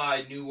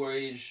sci-fi new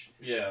age.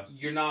 Yeah.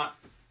 You're not.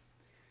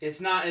 It's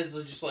not as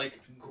just like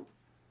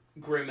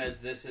grim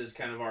as this is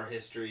kind of our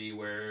history,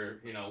 where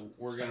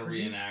we're going to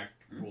reenact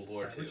World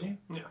War II.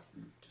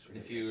 In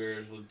a few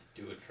years, we'll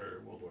do it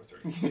for World War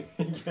III.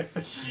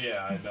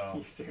 Yeah, I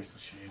know. Seriously.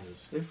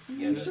 Jesus. If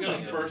Yeah, This is that's going to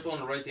like be the first one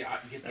to write get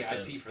the That's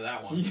IP it. for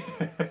that one. Yeah.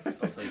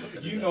 I'll tell you what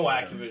that You is know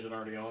after. Activision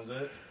already owns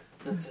it.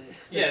 That's it.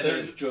 Yeah, That's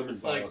there's, a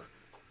German like- power.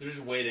 They're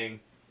just waiting.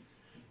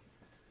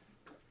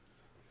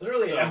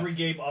 Literally So- every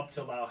game up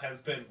till now has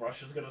been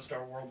Russia's going to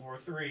start World War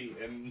III,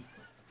 and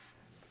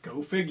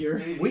Go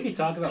figure. We could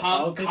talk about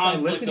politics. I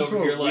conflicts listened to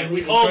over a here, like,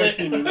 really we called it.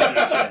 interesting interview.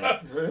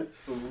 Chad.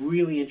 A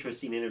really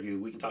interesting interview.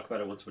 We can talk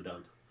about it once we're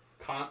done.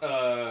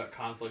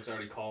 Conflict's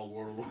already called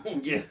World War.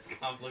 Yeah.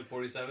 Conflict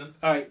 47.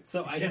 All right.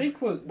 So I Yeah.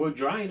 think we're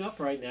drying up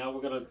right now.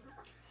 We're gonna.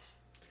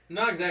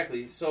 Not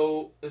exactly.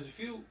 So there's a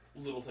few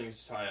little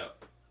things to tie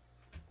up.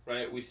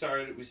 Right? We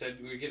said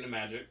we were getting to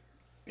Magic.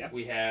 Yep.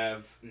 We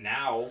have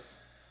now.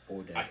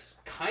 4 I decks.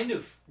 kind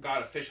of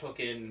got a fishhook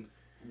in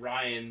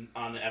Ryan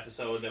on the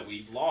episode that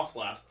we lost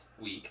last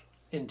week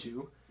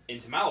Into.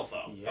 into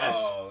Malifaux. Yes.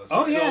 that's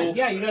Oh right. yeah, So-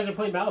 yeah. You guys are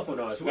playing Malifaux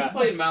now. I So we forgot.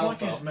 played What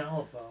the Malifaux. fuck is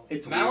Malifaux?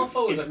 It's Malifaux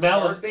weird. is a It's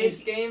Mal-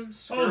 card-based game. Oh,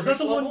 is that skirmish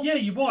the one? level. Yeah,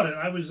 you bought it.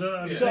 I was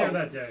Yeah. there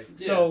that day.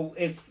 So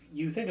if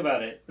you think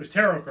about it, There's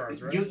tarot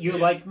cards, right? you're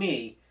Yeah. like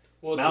me.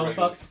 Well, it's a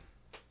regular- Malifaux.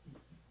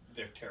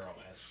 They're tarot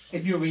masks.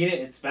 If you read it,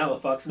 it's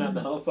Malifaux, not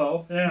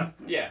Malifaux. Yeah.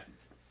 Yeah.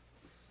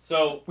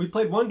 So We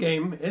played one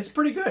game. It's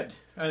pretty good.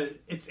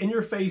 It's in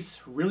your face,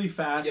 really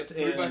fast, yep,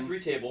 3x3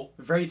 and table.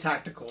 very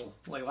tactical.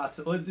 Like lots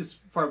of this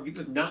far.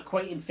 Not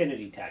quite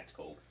Infinity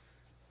Tactical.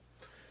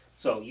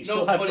 So you No,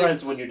 still have but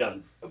friends it's- when you're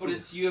done. But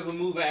it's you have a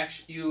move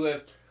action. You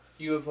have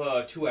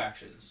 2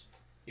 actions.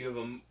 You have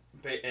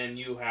and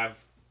you have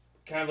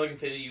kind of like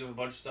Infinity. You have a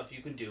bunch of stuff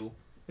you can do,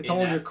 It's in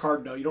all in that- your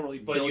card, though. You don't really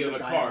but build you your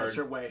have a guy out card a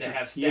certain way. It's that just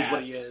have he is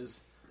what he stats.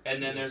 is.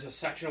 and then there's a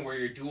section where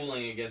you're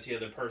dueling against the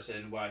other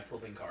person by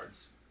flipping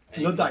cards.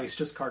 And No you can- dice,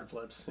 just card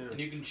flips. Yeah. and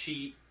you can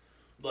cheat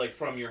like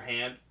from your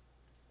hand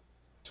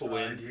to I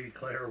win.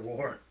 declare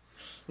war.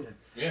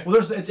 Yeah. Well,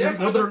 it's Yeah,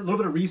 a little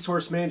bit of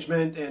resource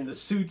management, and the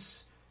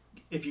suits.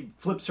 If you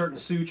flip certain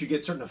suits, you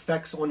get certain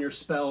effects on your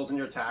spells and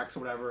your attacks or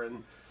whatever.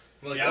 And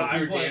Like Yeah, up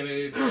your I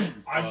played- damage.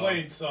 I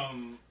played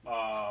some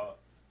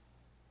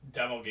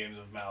demo games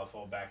of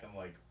Malifaux back in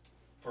like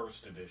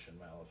first edition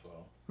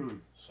Malifaux.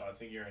 So I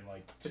think you're in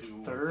like it's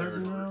two,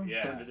 third now?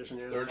 yeah. Third edition.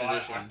 Yeah. Third So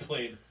edition. I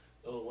played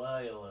a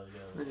while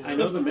ago. I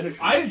know the miniature.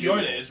 I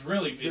enjoyed it. It's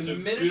really The it's a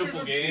miniatures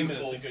beautiful are game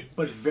beautiful, and it's a good.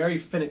 But very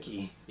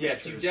finicky.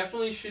 Yes, you Miniatures.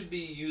 definitely should be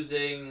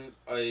using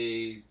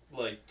a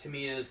like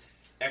Tamiya's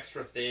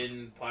extra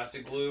thin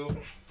plastic glue,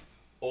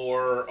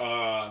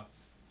 or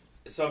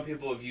some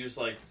people have used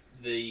like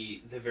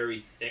the very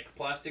thick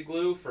plastic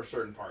glue for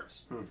certain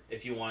parts.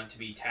 If you want it to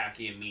be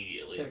tacky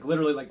immediately. Like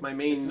literally, like my I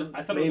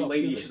thought it was main all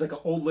lady. cubic. She's like an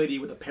old lady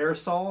with a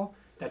parasol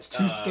that's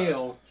to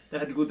scale that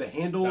had to glue the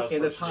handle that was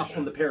and the first top edition.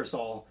 on the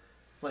parasol.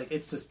 Like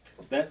it's just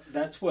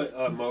That's what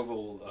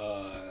Marvel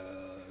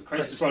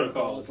Crisis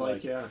Protocol is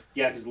like. Yeah,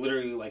 Yeah, because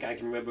literally, like, I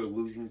can remember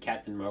losing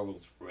Captain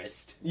Marvel's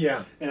wrist,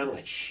 yeah, and I'm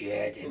like,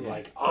 shit, and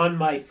like on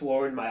my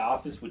floor in my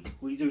office with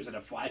tweezers and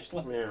a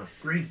flashlight. yeah.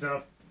 Green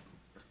stuff.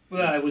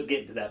 Well, I was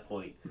getting to that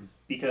point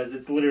because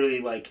it's literally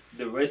like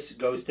the wrist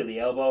goes to the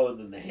elbow and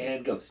then the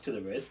hand goes to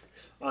the wrist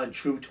on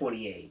True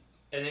 28.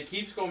 And it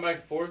keeps going back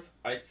and forth.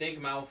 I think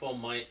Malifaux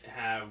might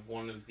have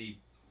one of the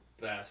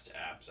best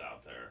apps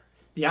out there.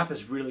 The app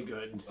is really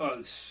good.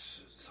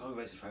 Song of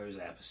Ice and Fire's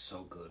app is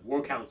so good.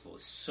 War Council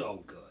is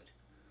so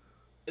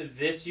good.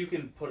 This you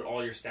can put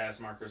all your status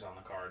markers on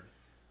the card.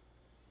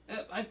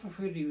 I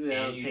prefer to do that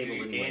on And the you, table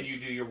do, anyways. and you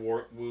do your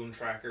wound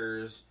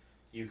trackers.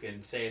 You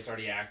can say it's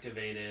already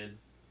activated.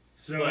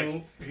 So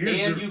Like, here's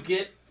and the,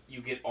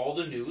 you get all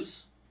the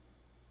news.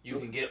 You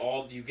can get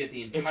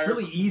the entire. It's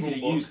really easy to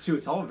rulebook. use too.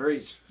 It's all very.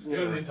 You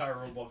have the entire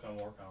rulebook on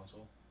War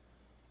Council.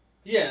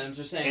 Yeah, I'm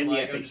just saying. And the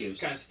Like, I'm FAQs.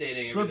 just kind of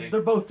stating So everything.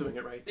 they're both doing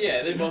it right.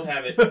 Yeah, they both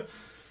have it.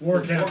 War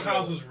War Council.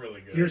 Council is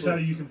really good. Here's how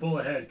you can pull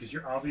ahead because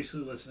you're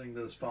obviously listening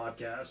to this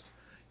podcast.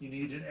 You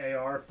need an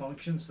AR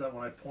function so that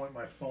when I point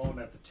my phone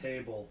at the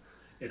table,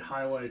 it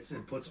highlights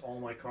and puts all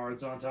my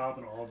cards on top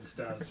and all of the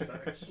status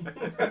effects.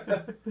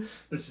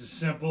 This is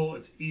simple.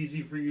 It's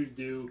easy for you to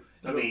do.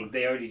 I mean,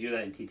 they already do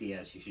that in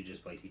TTS. You should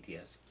just play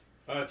TTS.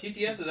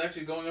 TTS is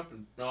actually going up.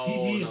 No,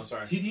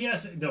 sorry.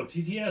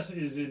 TTS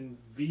is in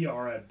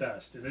VR at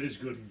best, and it is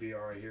good in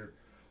VR here.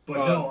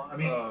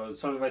 But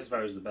Song of Ice and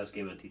Fire is the best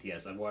game on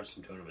TTS. I've watched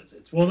some tournaments.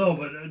 It's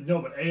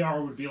but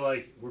AR would be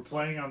like we're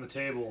playing on the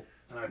table,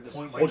 and I Just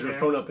point my hold your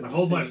phone up and I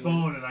hold my see.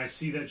 phone, and I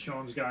see that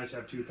Sean's guys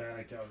have 2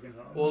 panic tokens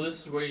on. Well, this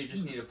is where you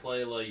just need to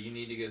play. Like, you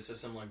need to get a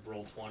system like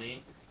Roll20,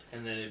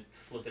 and then it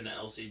flip an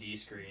LCD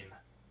screen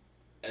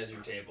as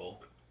your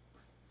table.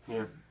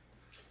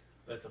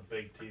 That's a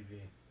big TV.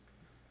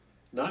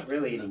 not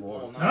really anymore.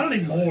 Well, Not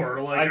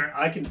anymore. Like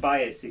I can buy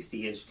a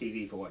 60-inch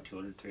TV for what,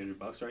 $200,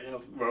 $300 right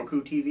now.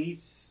 Roku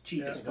TVs,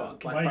 cheap Yeah. as fuck.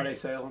 Black My- Friday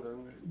sale.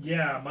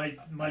 yeah, I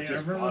I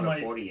just remember bought a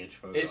my 40-inch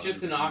for. It's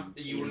just you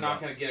were not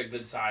 $80. going to get a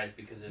good size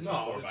because it's No,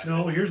 a 4 it's- by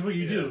no. 4. Here's what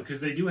you do Yeah. because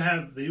they do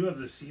have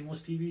the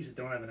seamless TVs that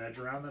don't have an edge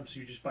around them, so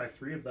you just buy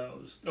 3 of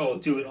those. Oh,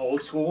 do it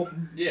old school.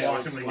 Yeah,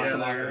 Lock it's them lock 'em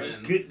together.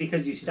 in. Good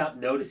because you stop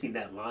noticing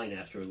that line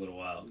after a little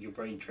while. Your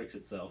brain tricks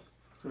itself.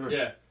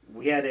 Yeah,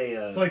 We had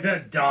a. It's like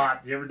that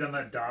dot. You ever done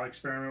that dot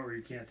experiment where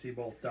you can't see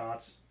both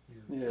dots?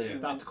 Yeah, Yeah.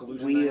 the optical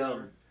illusion. We,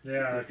 there.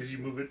 Yeah, because you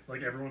move it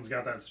like everyone's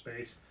got that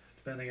space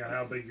depending on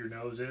how big your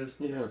nose is.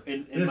 Yeah.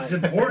 in This is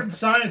important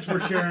science we're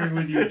sharing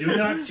with you. Do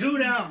not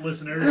tune out,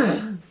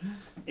 listeners.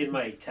 in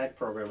my tech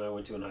program I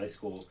went to in high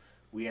school,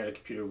 we had a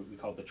computer we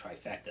called the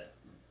Trifecta.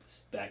 This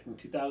is back in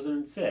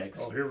 2006.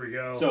 Oh, here we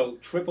go. So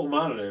triple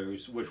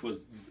monitors, which was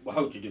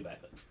how would you do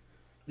back then?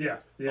 yeah.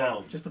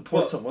 Just the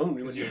ports alone.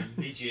 We because would you have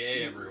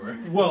VGA everywhere.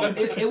 Well,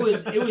 it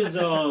was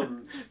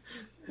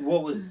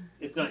what was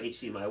it's not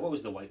HDMI. What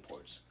was the white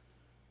ports?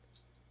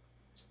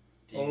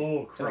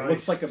 Oh, It Christ.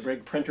 looks like a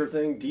big printer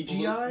thing.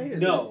 DGI?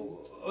 Is No,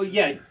 oh,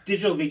 yeah,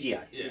 digital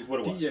VGI Yeah. is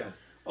what it it? was.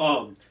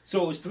 Yeah.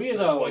 So it was 3 of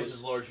Twice those.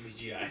 as large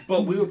VGI.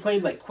 But we were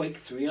playing like Quake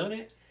 3 on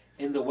it,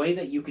 and the way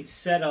that you could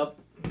set up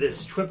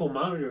this triple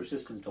monitor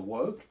system to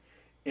work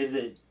is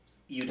that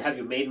you'd have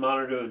your main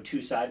monitor and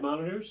 2 side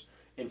monitors,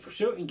 and for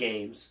certain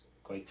games,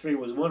 Quake 3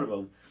 was one of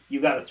them, you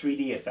got a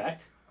 3D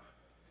effect,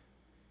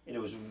 and it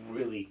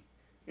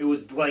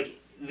was like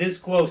this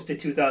close to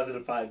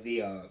 2005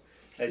 VR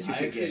as you I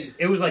could actually- get.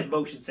 It was like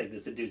motion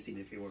sickness inducing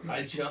if you were.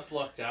 I just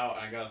lucked out.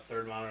 I got a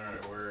third monitor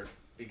at work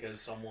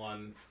because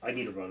someone I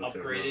need to run a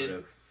third upgraded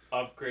monitor.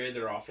 upgraded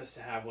their office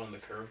to have one of the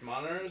curved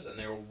monitors, and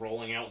they were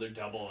rolling out their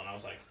double, and I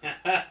was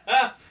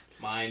like,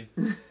 mine.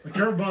 The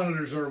curved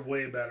monitors are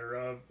way better.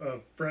 A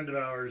friend of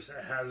ours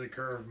has a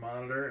curved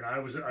monitor, and I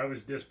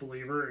was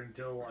disbeliever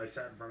until I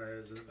sat in front of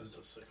his. It That's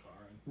was a sick card.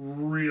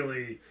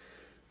 really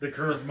the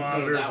curved So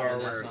monitors that are one,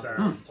 where that's it's not at.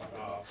 the one I'm talking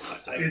about.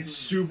 So It's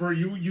super.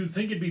 You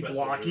think it'd be that's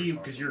what we were blocky talking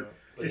because you're. about.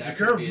 But It's a that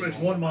could curved. be a It's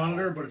normal one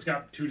monitor, model. but it's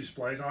got 2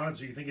 displays on it,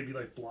 so you think it'd be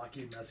like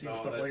blocky and messy and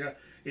No, stuff like that's- that.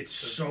 It's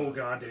Because so the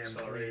goddamn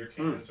accelerator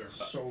clean. cans are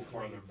So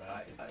farther clean.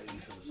 back. I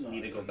into the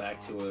need to side go and back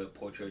not- to a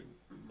portrait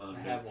I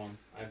monitor. have one.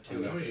 I have I 2.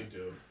 know you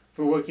do.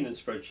 For working in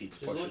spreadsheets,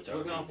 Just portraits are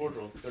look on amazing.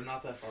 Portugal. They're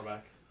not that far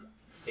back,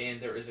 and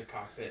there is a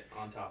cockpit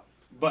on top.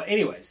 But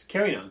anyways,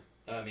 carrying on.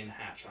 I mean,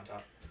 hatch on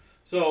top.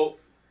 So,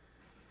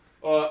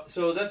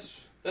 so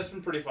that's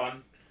been pretty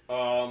fun.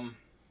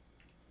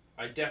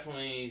 I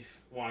definitely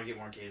want to get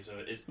more games of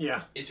it.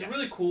 It's a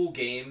really cool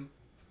game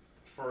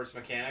for its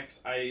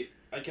mechanics. I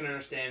can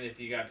understand if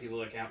you got people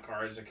that count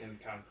cards, it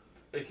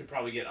could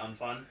probably get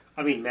unfun.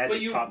 I mean, But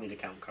Magic you- taught me to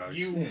count cards.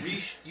 You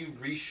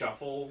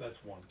reshuffle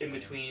That's one in thing.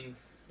 between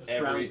That's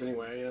every. rounds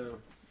anyway.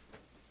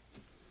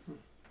 Yeah.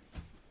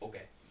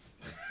 Okay.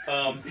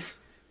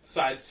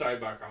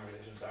 Sidebar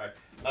conversation. Sorry.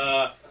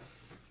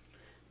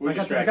 We're I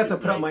got to distracted,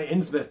 put out right? my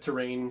Innsmouth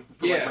terrain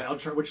for Yeah. my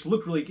Ultra, which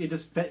looked really. It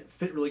just fit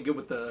really good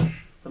with the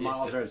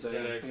models and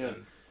everything. aesthetics Yeah.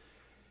 and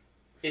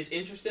it's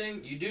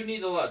interesting. You do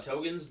need a lot of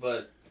tokens,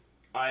 but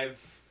I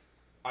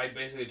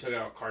basically took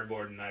out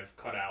cardboard and I've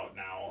cut out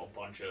now a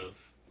bunch of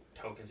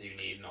tokens that you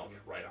need, and I'll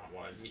just write on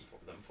what I need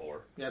them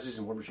for. Yeah, it's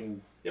using War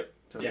Machine. Yep.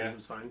 So Yeah. it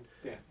was fine.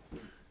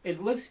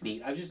 It looks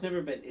neat. I've just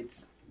never been.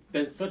 It's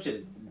been such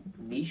a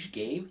niche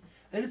game,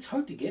 and it's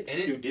hard to get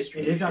And through It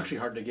distribution. is actually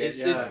hard to get.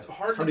 It's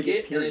hard to to get,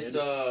 and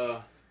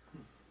period.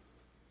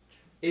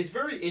 it's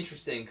very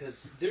interesting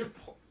because their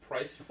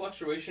price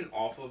fluctuation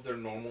off of their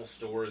normal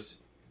store is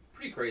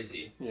pretty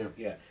crazy.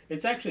 Yeah,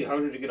 it's actually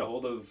harder to get a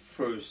hold of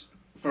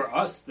for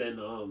us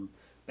than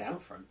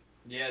Battlefront.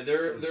 Yeah,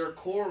 their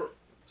core.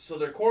 So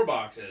their core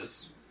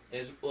boxes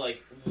is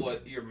like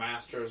what your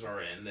masters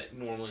are in that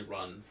normally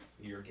run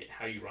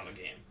how you run a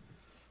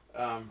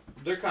game.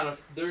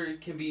 They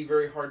can be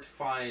very hard to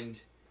find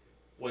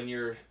when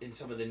you're in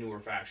some of the newer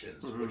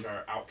factions, which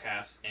are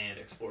Outcasts and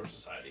Explorer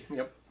Society.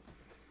 Yep.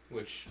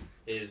 Which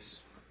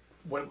is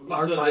What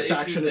so my the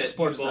faction issues is that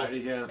Sport you both Society.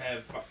 Yeah.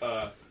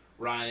 have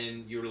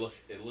Ryan, you were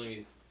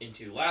looking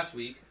into last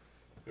week.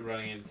 You're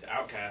running into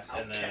Outcasts,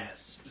 and then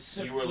Outcast, you were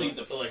specifically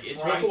the like it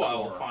took Fry a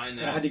while Core. to find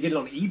And I had that. to get it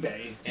on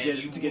eBay And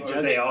you- to get Are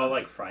Jez. they all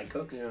like fry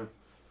cooks? Yeah.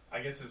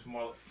 I guess it's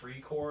more like free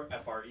core,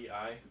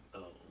 FREI,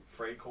 Oh,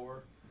 freight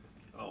core.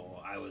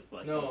 I was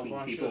like No, hoping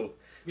Von people Schill.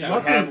 Yeah,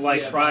 Luckily- have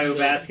like Yeah, fryo Von Schill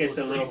baskets was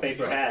and little free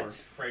paper core.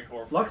 hats. Freight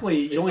core. Luckily,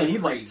 you It's only like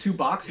need like crates. 2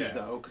 boxes Yeah.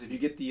 though, because if you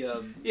get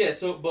the Yeah,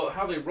 so but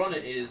how they run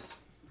it is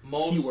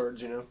most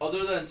keywords, you know.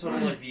 other than some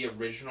of like the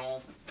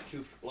original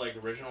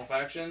original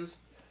factions,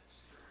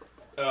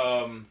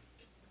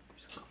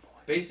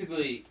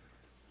 basically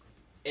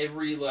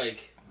every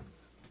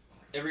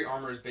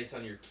armor is based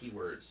on your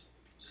keywords.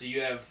 So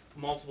you have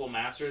multiple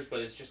masters, but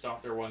it's just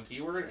off their one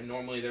keyword, and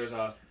normally there's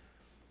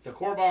the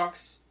core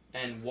box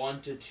and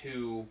 1 to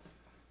 2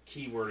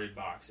 keyworded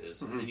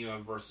boxes, and then you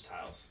have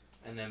versatiles,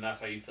 and then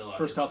that's how you fill out.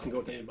 First your- house can go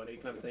with anybody,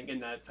 kind of thing, in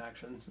that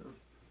faction. So.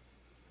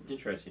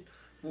 Interesting.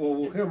 Well,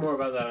 we'll hear more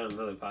about that on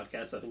another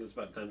podcast. I think it's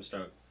about time to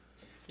start.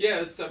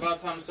 Yeah, it's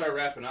about time to start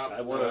wrapping up.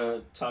 I want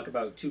to talk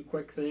about 2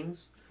 quick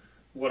things.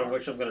 One of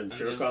which I'm going to And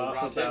jerk then off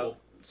round about table.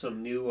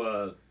 some new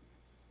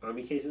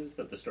army cases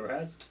that the store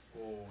has.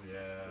 Oh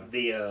yeah.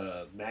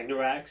 The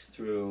Magnarax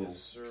through. Yes,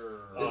 sir.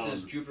 This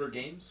is Jupiter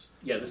Games.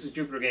 Yeah, this is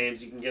Jupiter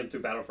Games. You can get them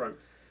through Battlefront.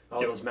 All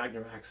They're- those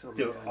Magnarax. Oh, my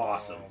They're God.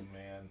 awesome. Oh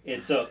man.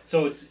 And so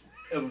it's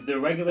the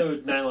regular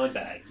nylon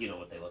bag. You know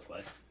what they look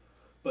like,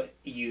 but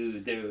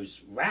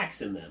there's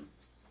racks in them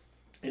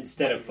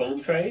instead of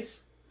foam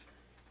trays,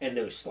 and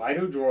there's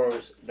slider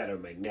drawers that are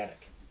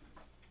magnetic.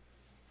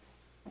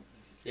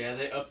 Yeah,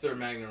 they upped their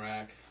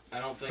Magnarack. I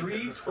don't think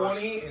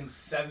 320 and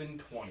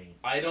 720.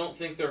 I don't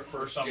think their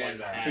first Something gen like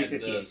that. had the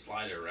 358.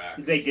 slider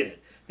racks. They didn't.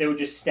 They were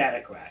just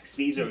static racks.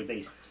 These are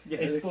these. Yeah,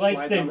 It's they like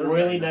slide the down their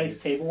really back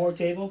nice tableware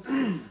table,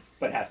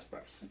 but half the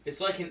price.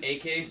 It's like an A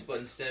case, but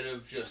instead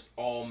of just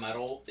all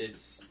metal,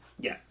 it's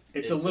It's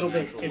It's a little an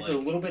bit. actual, It's a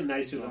like- little bit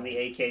nicer than the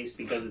A case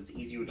because it's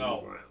easier to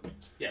No. move around.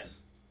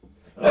 yes.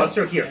 Oh,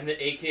 so here, And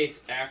the A case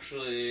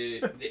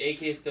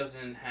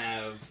doesn't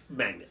have.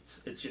 magnets.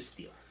 It's just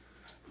steel.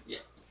 Yeah.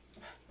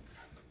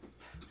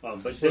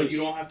 But So there's- you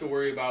don't have to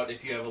worry about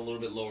if you have a little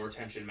bit lower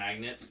tension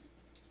magnet,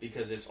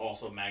 because it's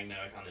also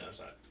magnetic on the other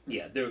side.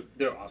 Yeah,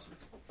 they're awesome.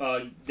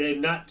 They're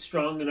not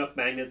strong enough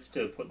magnets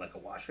to put like a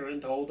washer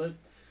in to hold it.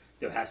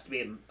 There has to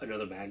be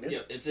another magnet.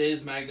 Yep, it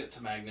is magnet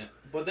to magnet,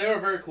 but they are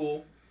very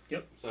cool.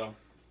 Yep. So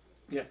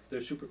Yeah,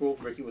 they're super cool.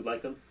 Ricky would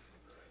like them.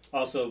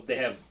 Also, they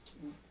have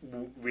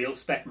real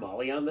spec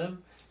Molly on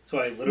them. So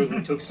I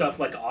literally took stuff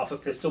like off a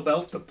pistol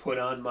belt to put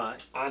on mine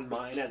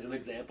as an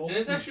example. and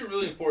it's actually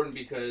really important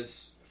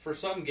because for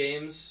some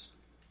games,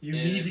 You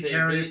And need if to they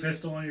carry really- a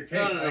pistol on your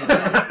case. no,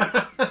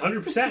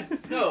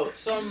 100%. no,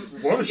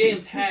 some War machine.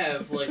 games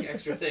have like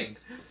extra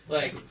things.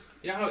 Like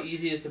you know how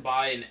easy it is to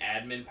buy an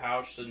admin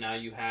pouch, so now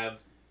you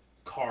have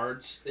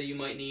cards that you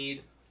might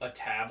need, a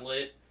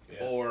tablet,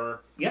 Yeah.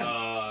 or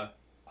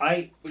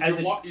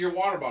your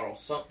water bottle.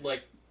 Some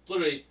like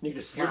literally. You can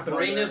just Your slap it on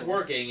brain there. is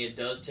working. It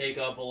does take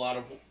up a lot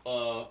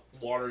of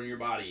water in your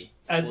body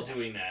As- while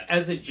doing that.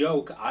 As a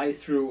joke, I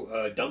threw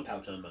a dump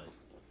pouch on mine.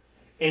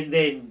 And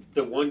then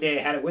the one day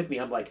I had it with me,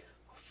 I'm like,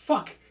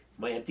 fuck,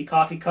 my empty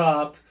coffee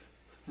cup,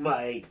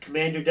 my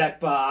commander deck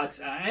box.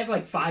 I have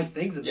like 5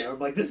 things in there. I'm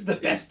like, this is the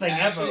best thing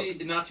ever.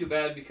 Actually, not too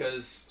bad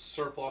because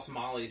surplus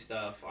Molly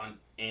stuff on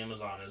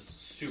Amazon is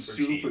super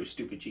cheap.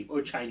 Stupid cheap.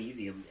 Or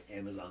Chinesium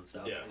Amazon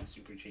stuff Yeah. is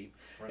super cheap.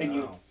 For And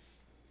now.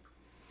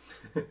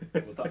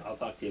 I'll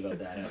talk to you about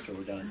that after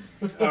we're done.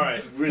 All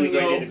right, Really so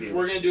great interview.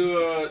 we're gonna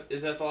do.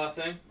 Is that the last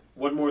thing?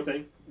 One more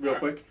thing, real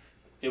Alright. quick.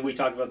 And we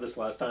talked about this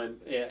last time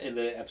in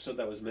the episode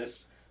that was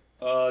missed.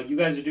 You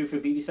guys are due for a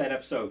BB side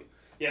episode.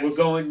 Yes. We're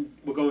going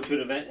to an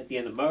event at the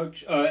end of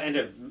March, end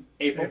of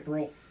April.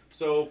 April.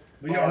 So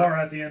We our- are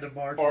at the end of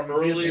March. our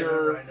We're getting there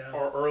earlier right now.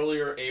 our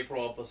earlier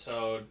April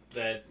episode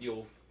that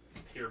you'll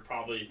hear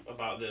probably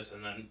about this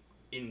and then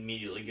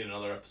immediately get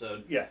another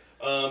episode. Yeah.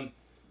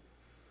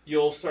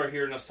 You'll start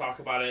hearing us talk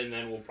about it and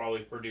then we'll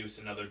probably produce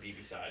another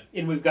BB side.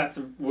 And we're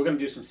going to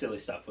do some silly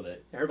stuff with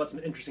it. I heard about some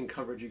interesting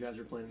coverage you guys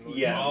are planning on.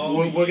 Yeah, Oh,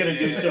 we're going to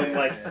do yeah. some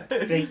like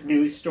fake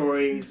news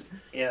stories.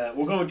 We're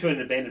going to an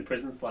abandoned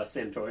prison /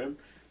 sanatorium.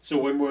 So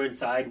when we're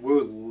inside,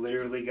 we're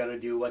literally going to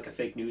do like a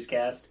fake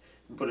newscast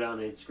and put it on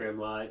Instagram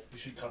Live. We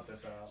should cut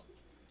this out.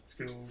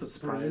 Let's go It's a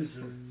surprise.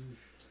 prison.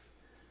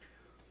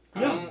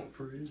 No.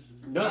 Prison.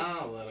 No,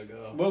 I'll let it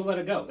go. we'll let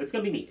it go. It's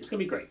going to be neat. It's going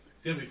to be great.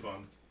 It's gonna be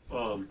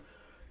fun.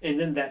 And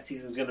then that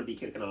season's going to be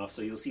kicking off,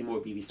 so you'll see more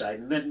BB side.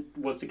 And then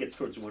once it gets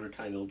towards winter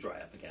time, it'll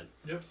dry up again.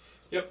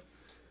 Yep.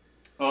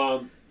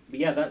 But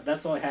yeah,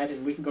 that's all I had,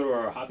 and we can go to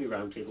our hobby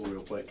roundtable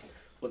real quick.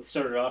 Let's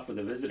start it off with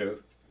a visitor,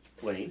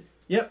 Wayne.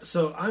 Yep,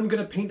 so I'm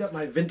going to paint up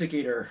my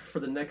Vindicator for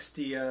the next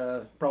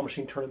Brawl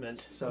Machine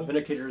tournament. So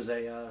Vindicator is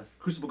a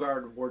Crucible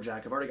Guard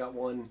Warjack. I've already got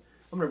one.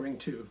 I'm going to bring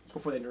 2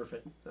 before they nerf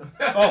it. So.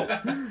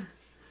 Oh,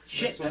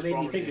 shit! Next That one's made me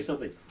Brawl think Machine. of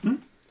something.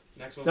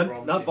 Next one's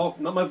Brawl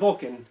Machine. Not my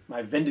Vulcan,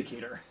 my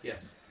Vindicator.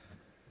 Yes.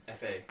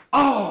 FA.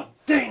 Oh,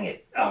 dang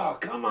it! Oh,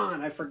 come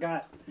on, I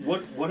forgot.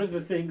 One of the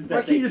things Why that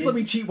can't they you just did, let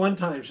me cheat one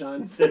time,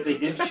 Sean? that they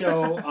did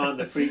show on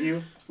the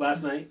preview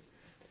last night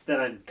that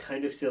I'm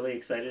kind of silly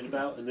excited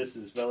about, and this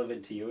is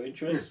relevant to your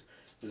interest.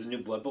 There's a new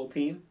Blood Bowl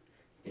team.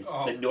 It's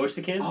the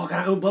Norsicans. Oh, God,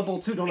 I own Blood Bowl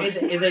too, don't I?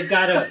 and they've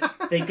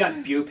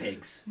got beer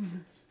pigs.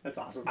 That's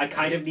awesome. I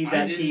kind of need I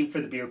that didn't- team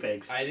for the beer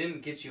pigs. I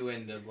didn't get you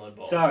into Blood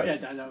Bowl. Sorry, Yeah,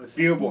 that was...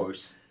 beer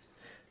wars.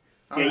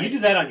 All Yeah, right. you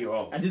did that on your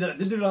own. I did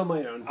it on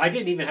my own. I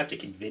didn't even have to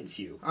convince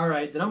you. All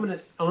right, then I'm gonna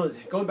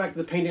going back to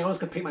the painting. I'm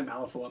just gonna paint my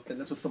Malifaux up. Then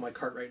that's what's on my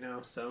cart right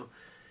now. So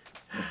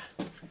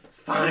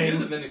Fine. The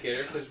fine.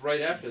 Vindicator, because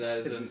right after that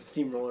is It's an a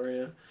steamroller,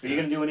 yeah. Are you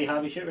gonna do any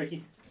hobby shit,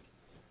 Ricky?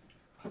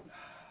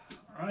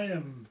 I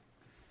am.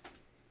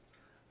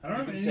 I don't You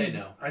have can any, say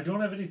no. I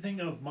don't have anything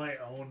of my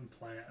own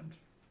planned.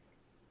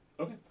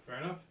 Fair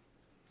enough.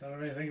 I don't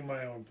have anything of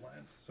my own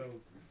planned. So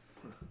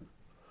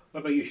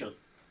What about you, Sean?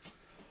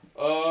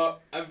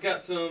 I've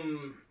got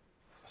some.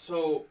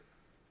 So,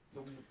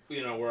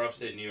 we're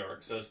upstate New York,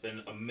 so it's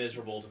been a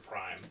miserable to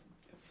prime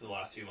for the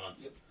last few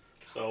months.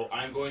 So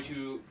I'm going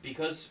to,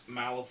 because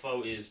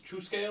Malifaux is true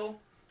scale,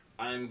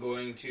 I'm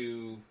going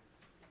to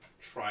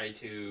try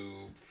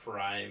to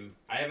prime.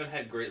 I haven't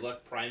had great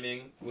luck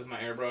priming with my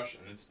airbrush,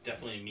 and it's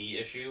definitely a me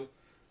issue.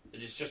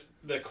 It's just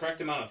the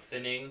correct amount of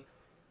thinning.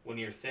 When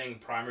you're thinning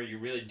primer, you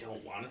really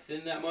don't want to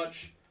thin that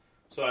much.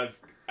 So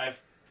I've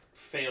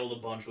failed a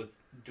bunch with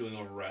doing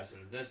over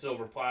resin. This is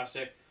over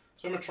plastic.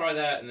 So I'm going to try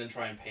that and then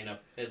try and paint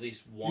up at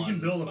least one can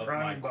build a of my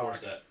priming core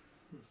box. set.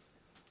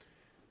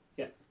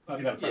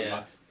 I've got a prime Yeah.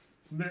 box.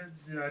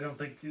 I don't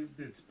think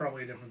it's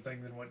probably a different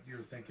thing than what you're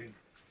thinking.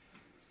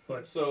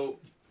 But So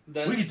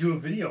that's, we could do a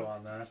video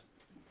on that.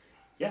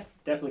 Yeah,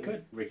 definitely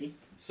could, Ricky.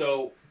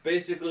 so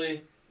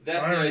basically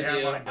that's I the already have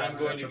idea. mine done. I'm I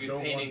going have to to be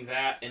build painting one.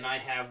 that, and I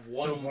have Build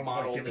one one,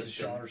 model give it to that's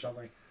Sean been, or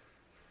something.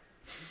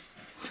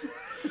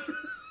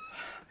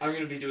 I'm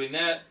going to be doing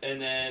that,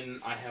 and then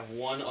I have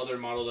one other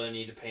model that I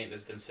need to paint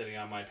that's been sitting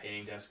on my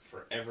painting desk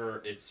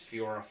forever. It's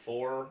Fiora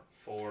 4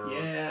 for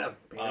Yeah.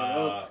 Paint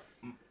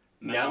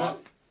it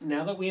up.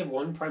 Now that we have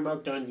one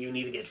Primarch done, you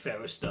need to get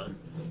Ferris done.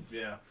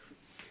 Yeah.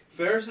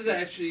 Ferris is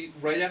actually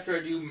right after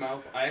I do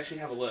mouth. I actually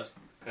have a list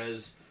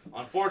because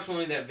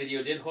unfortunately that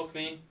video did hook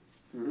me.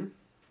 Mm-hmm.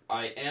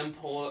 I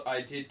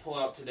did pull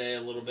out today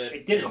a little bit.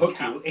 It didn't and hook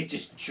you; it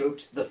just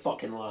jerked the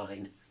fucking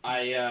line.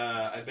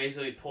 I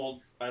basically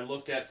I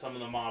looked at some of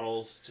the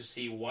models to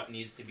see what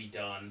needs to be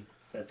done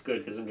That's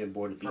good because I'm getting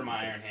bored of for being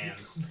my Iron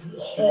Hands.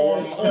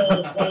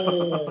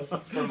 Oh,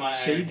 For my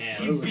Iron Shade he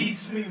Hands.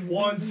 beats me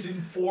once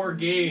in 4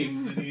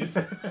 games, and he's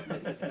So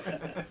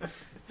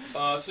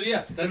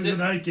yeah, It that's was a it.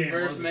 night game.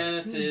 Ferris wasn't it?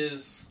 Menace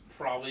is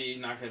probably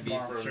not going to be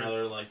for Monster.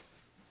 another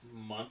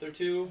month or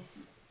two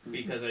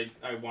because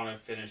I want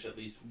to finish at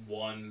least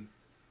one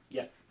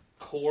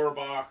core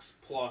box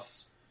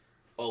plus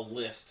a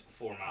list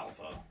for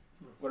Malifaux.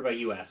 What about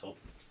you, asshole?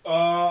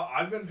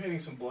 I've been painting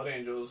some Blood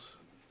Angels.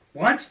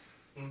 What?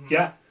 Mhm.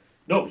 Yeah,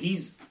 no,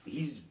 he's.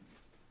 Mhm.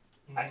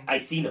 I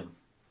seen him.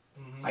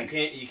 Mhm. I You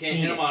can't seen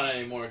hit him it. on it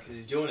anymore because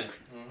he's doing it.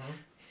 Mhm.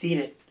 Seen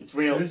it. It's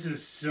real. This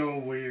is so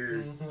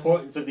weird. Mhm.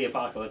 Importance of the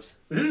apocalypse.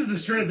 This is the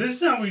straight. This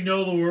is how we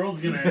know the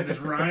world's gonna end. Is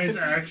Ryan's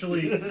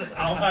actually?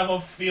 I'll have a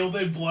field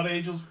day Blood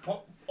Angels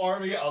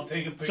army. I'll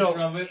take a picture So,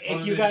 of it. if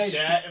Put you it guys- in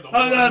chat. And Oh,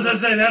 no, I was gonna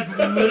say that's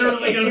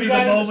literally gonna you be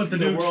guys- the moment the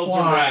The nukes world's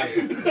fly.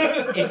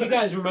 arrived. If you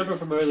guys remember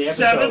from early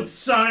Seventh episodes,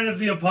 sign of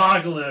the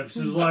apocalypse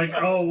is like,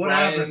 oh, what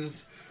happened?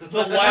 Ryan's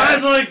the Guys,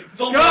 last, like,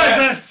 the guys,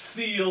 last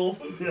seal.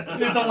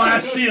 Hit the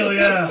last seal,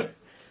 yeah.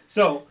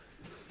 so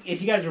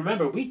if you guys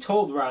remember, we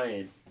told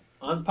Ryan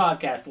on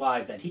podcast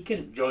live that he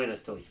couldn't join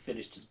us till he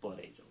finished his Blood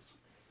Angels,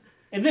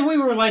 and then we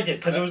relented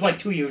because it was like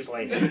 2 years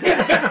later.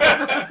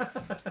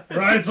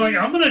 Ryan's like,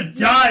 I'm gonna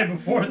die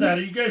before that.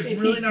 Are you guys And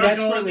really he not going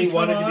to desperately come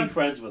wanted on? to be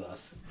friends with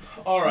us.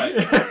 All right.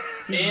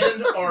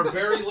 And our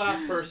very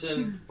last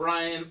person,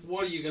 Brian,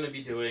 what are you going to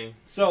be doing?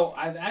 So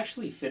I've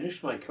actually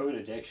finished my Code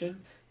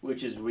Addiction,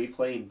 which is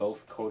replaying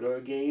both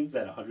KOTOR games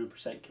at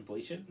 100%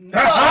 completion.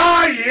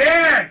 Ah,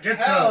 yeah! Get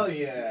Hell some.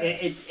 yeah.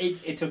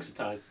 It took some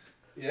time.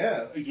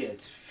 Yeah. Yeah,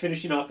 it's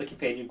finishing off the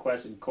companion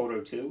quest in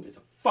KOTOR 2 is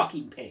a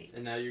fucking pain.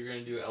 And now you're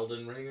going to do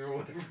Elden Ring or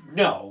whatever?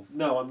 No,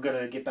 I'm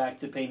gonna get back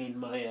to painting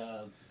my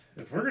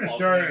If we're gonna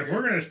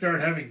Alternator.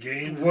 start having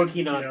games,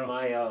 working on you know,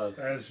 my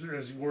as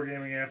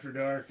Wargaming After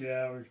Dark,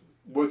 yeah, we're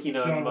working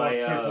John on wants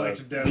to start my playing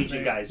some Destiny.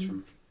 Legion guys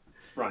from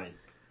Ryan.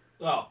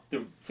 Oh,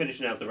 They're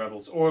finishing out the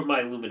Rebels or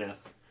my Lumineth,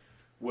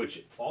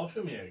 which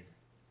Fallschirmjäger.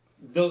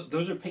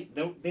 those are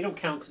they don't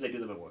count because I do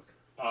them at work.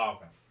 Oh,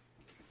 okay.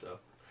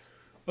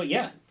 But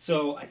yeah,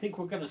 so I think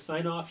we're gonna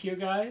sign off here,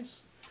 guys.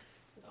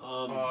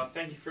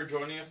 Thank you for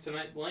joining us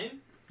tonight, Blaine.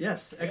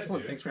 Yes,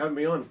 excellent. dude. Thanks for having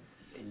me on.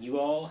 And you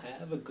all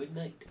have a good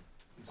night.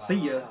 See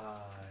ya. Bye.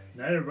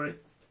 night, everybody.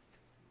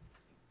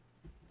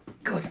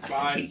 Good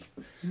Bye.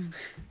 night.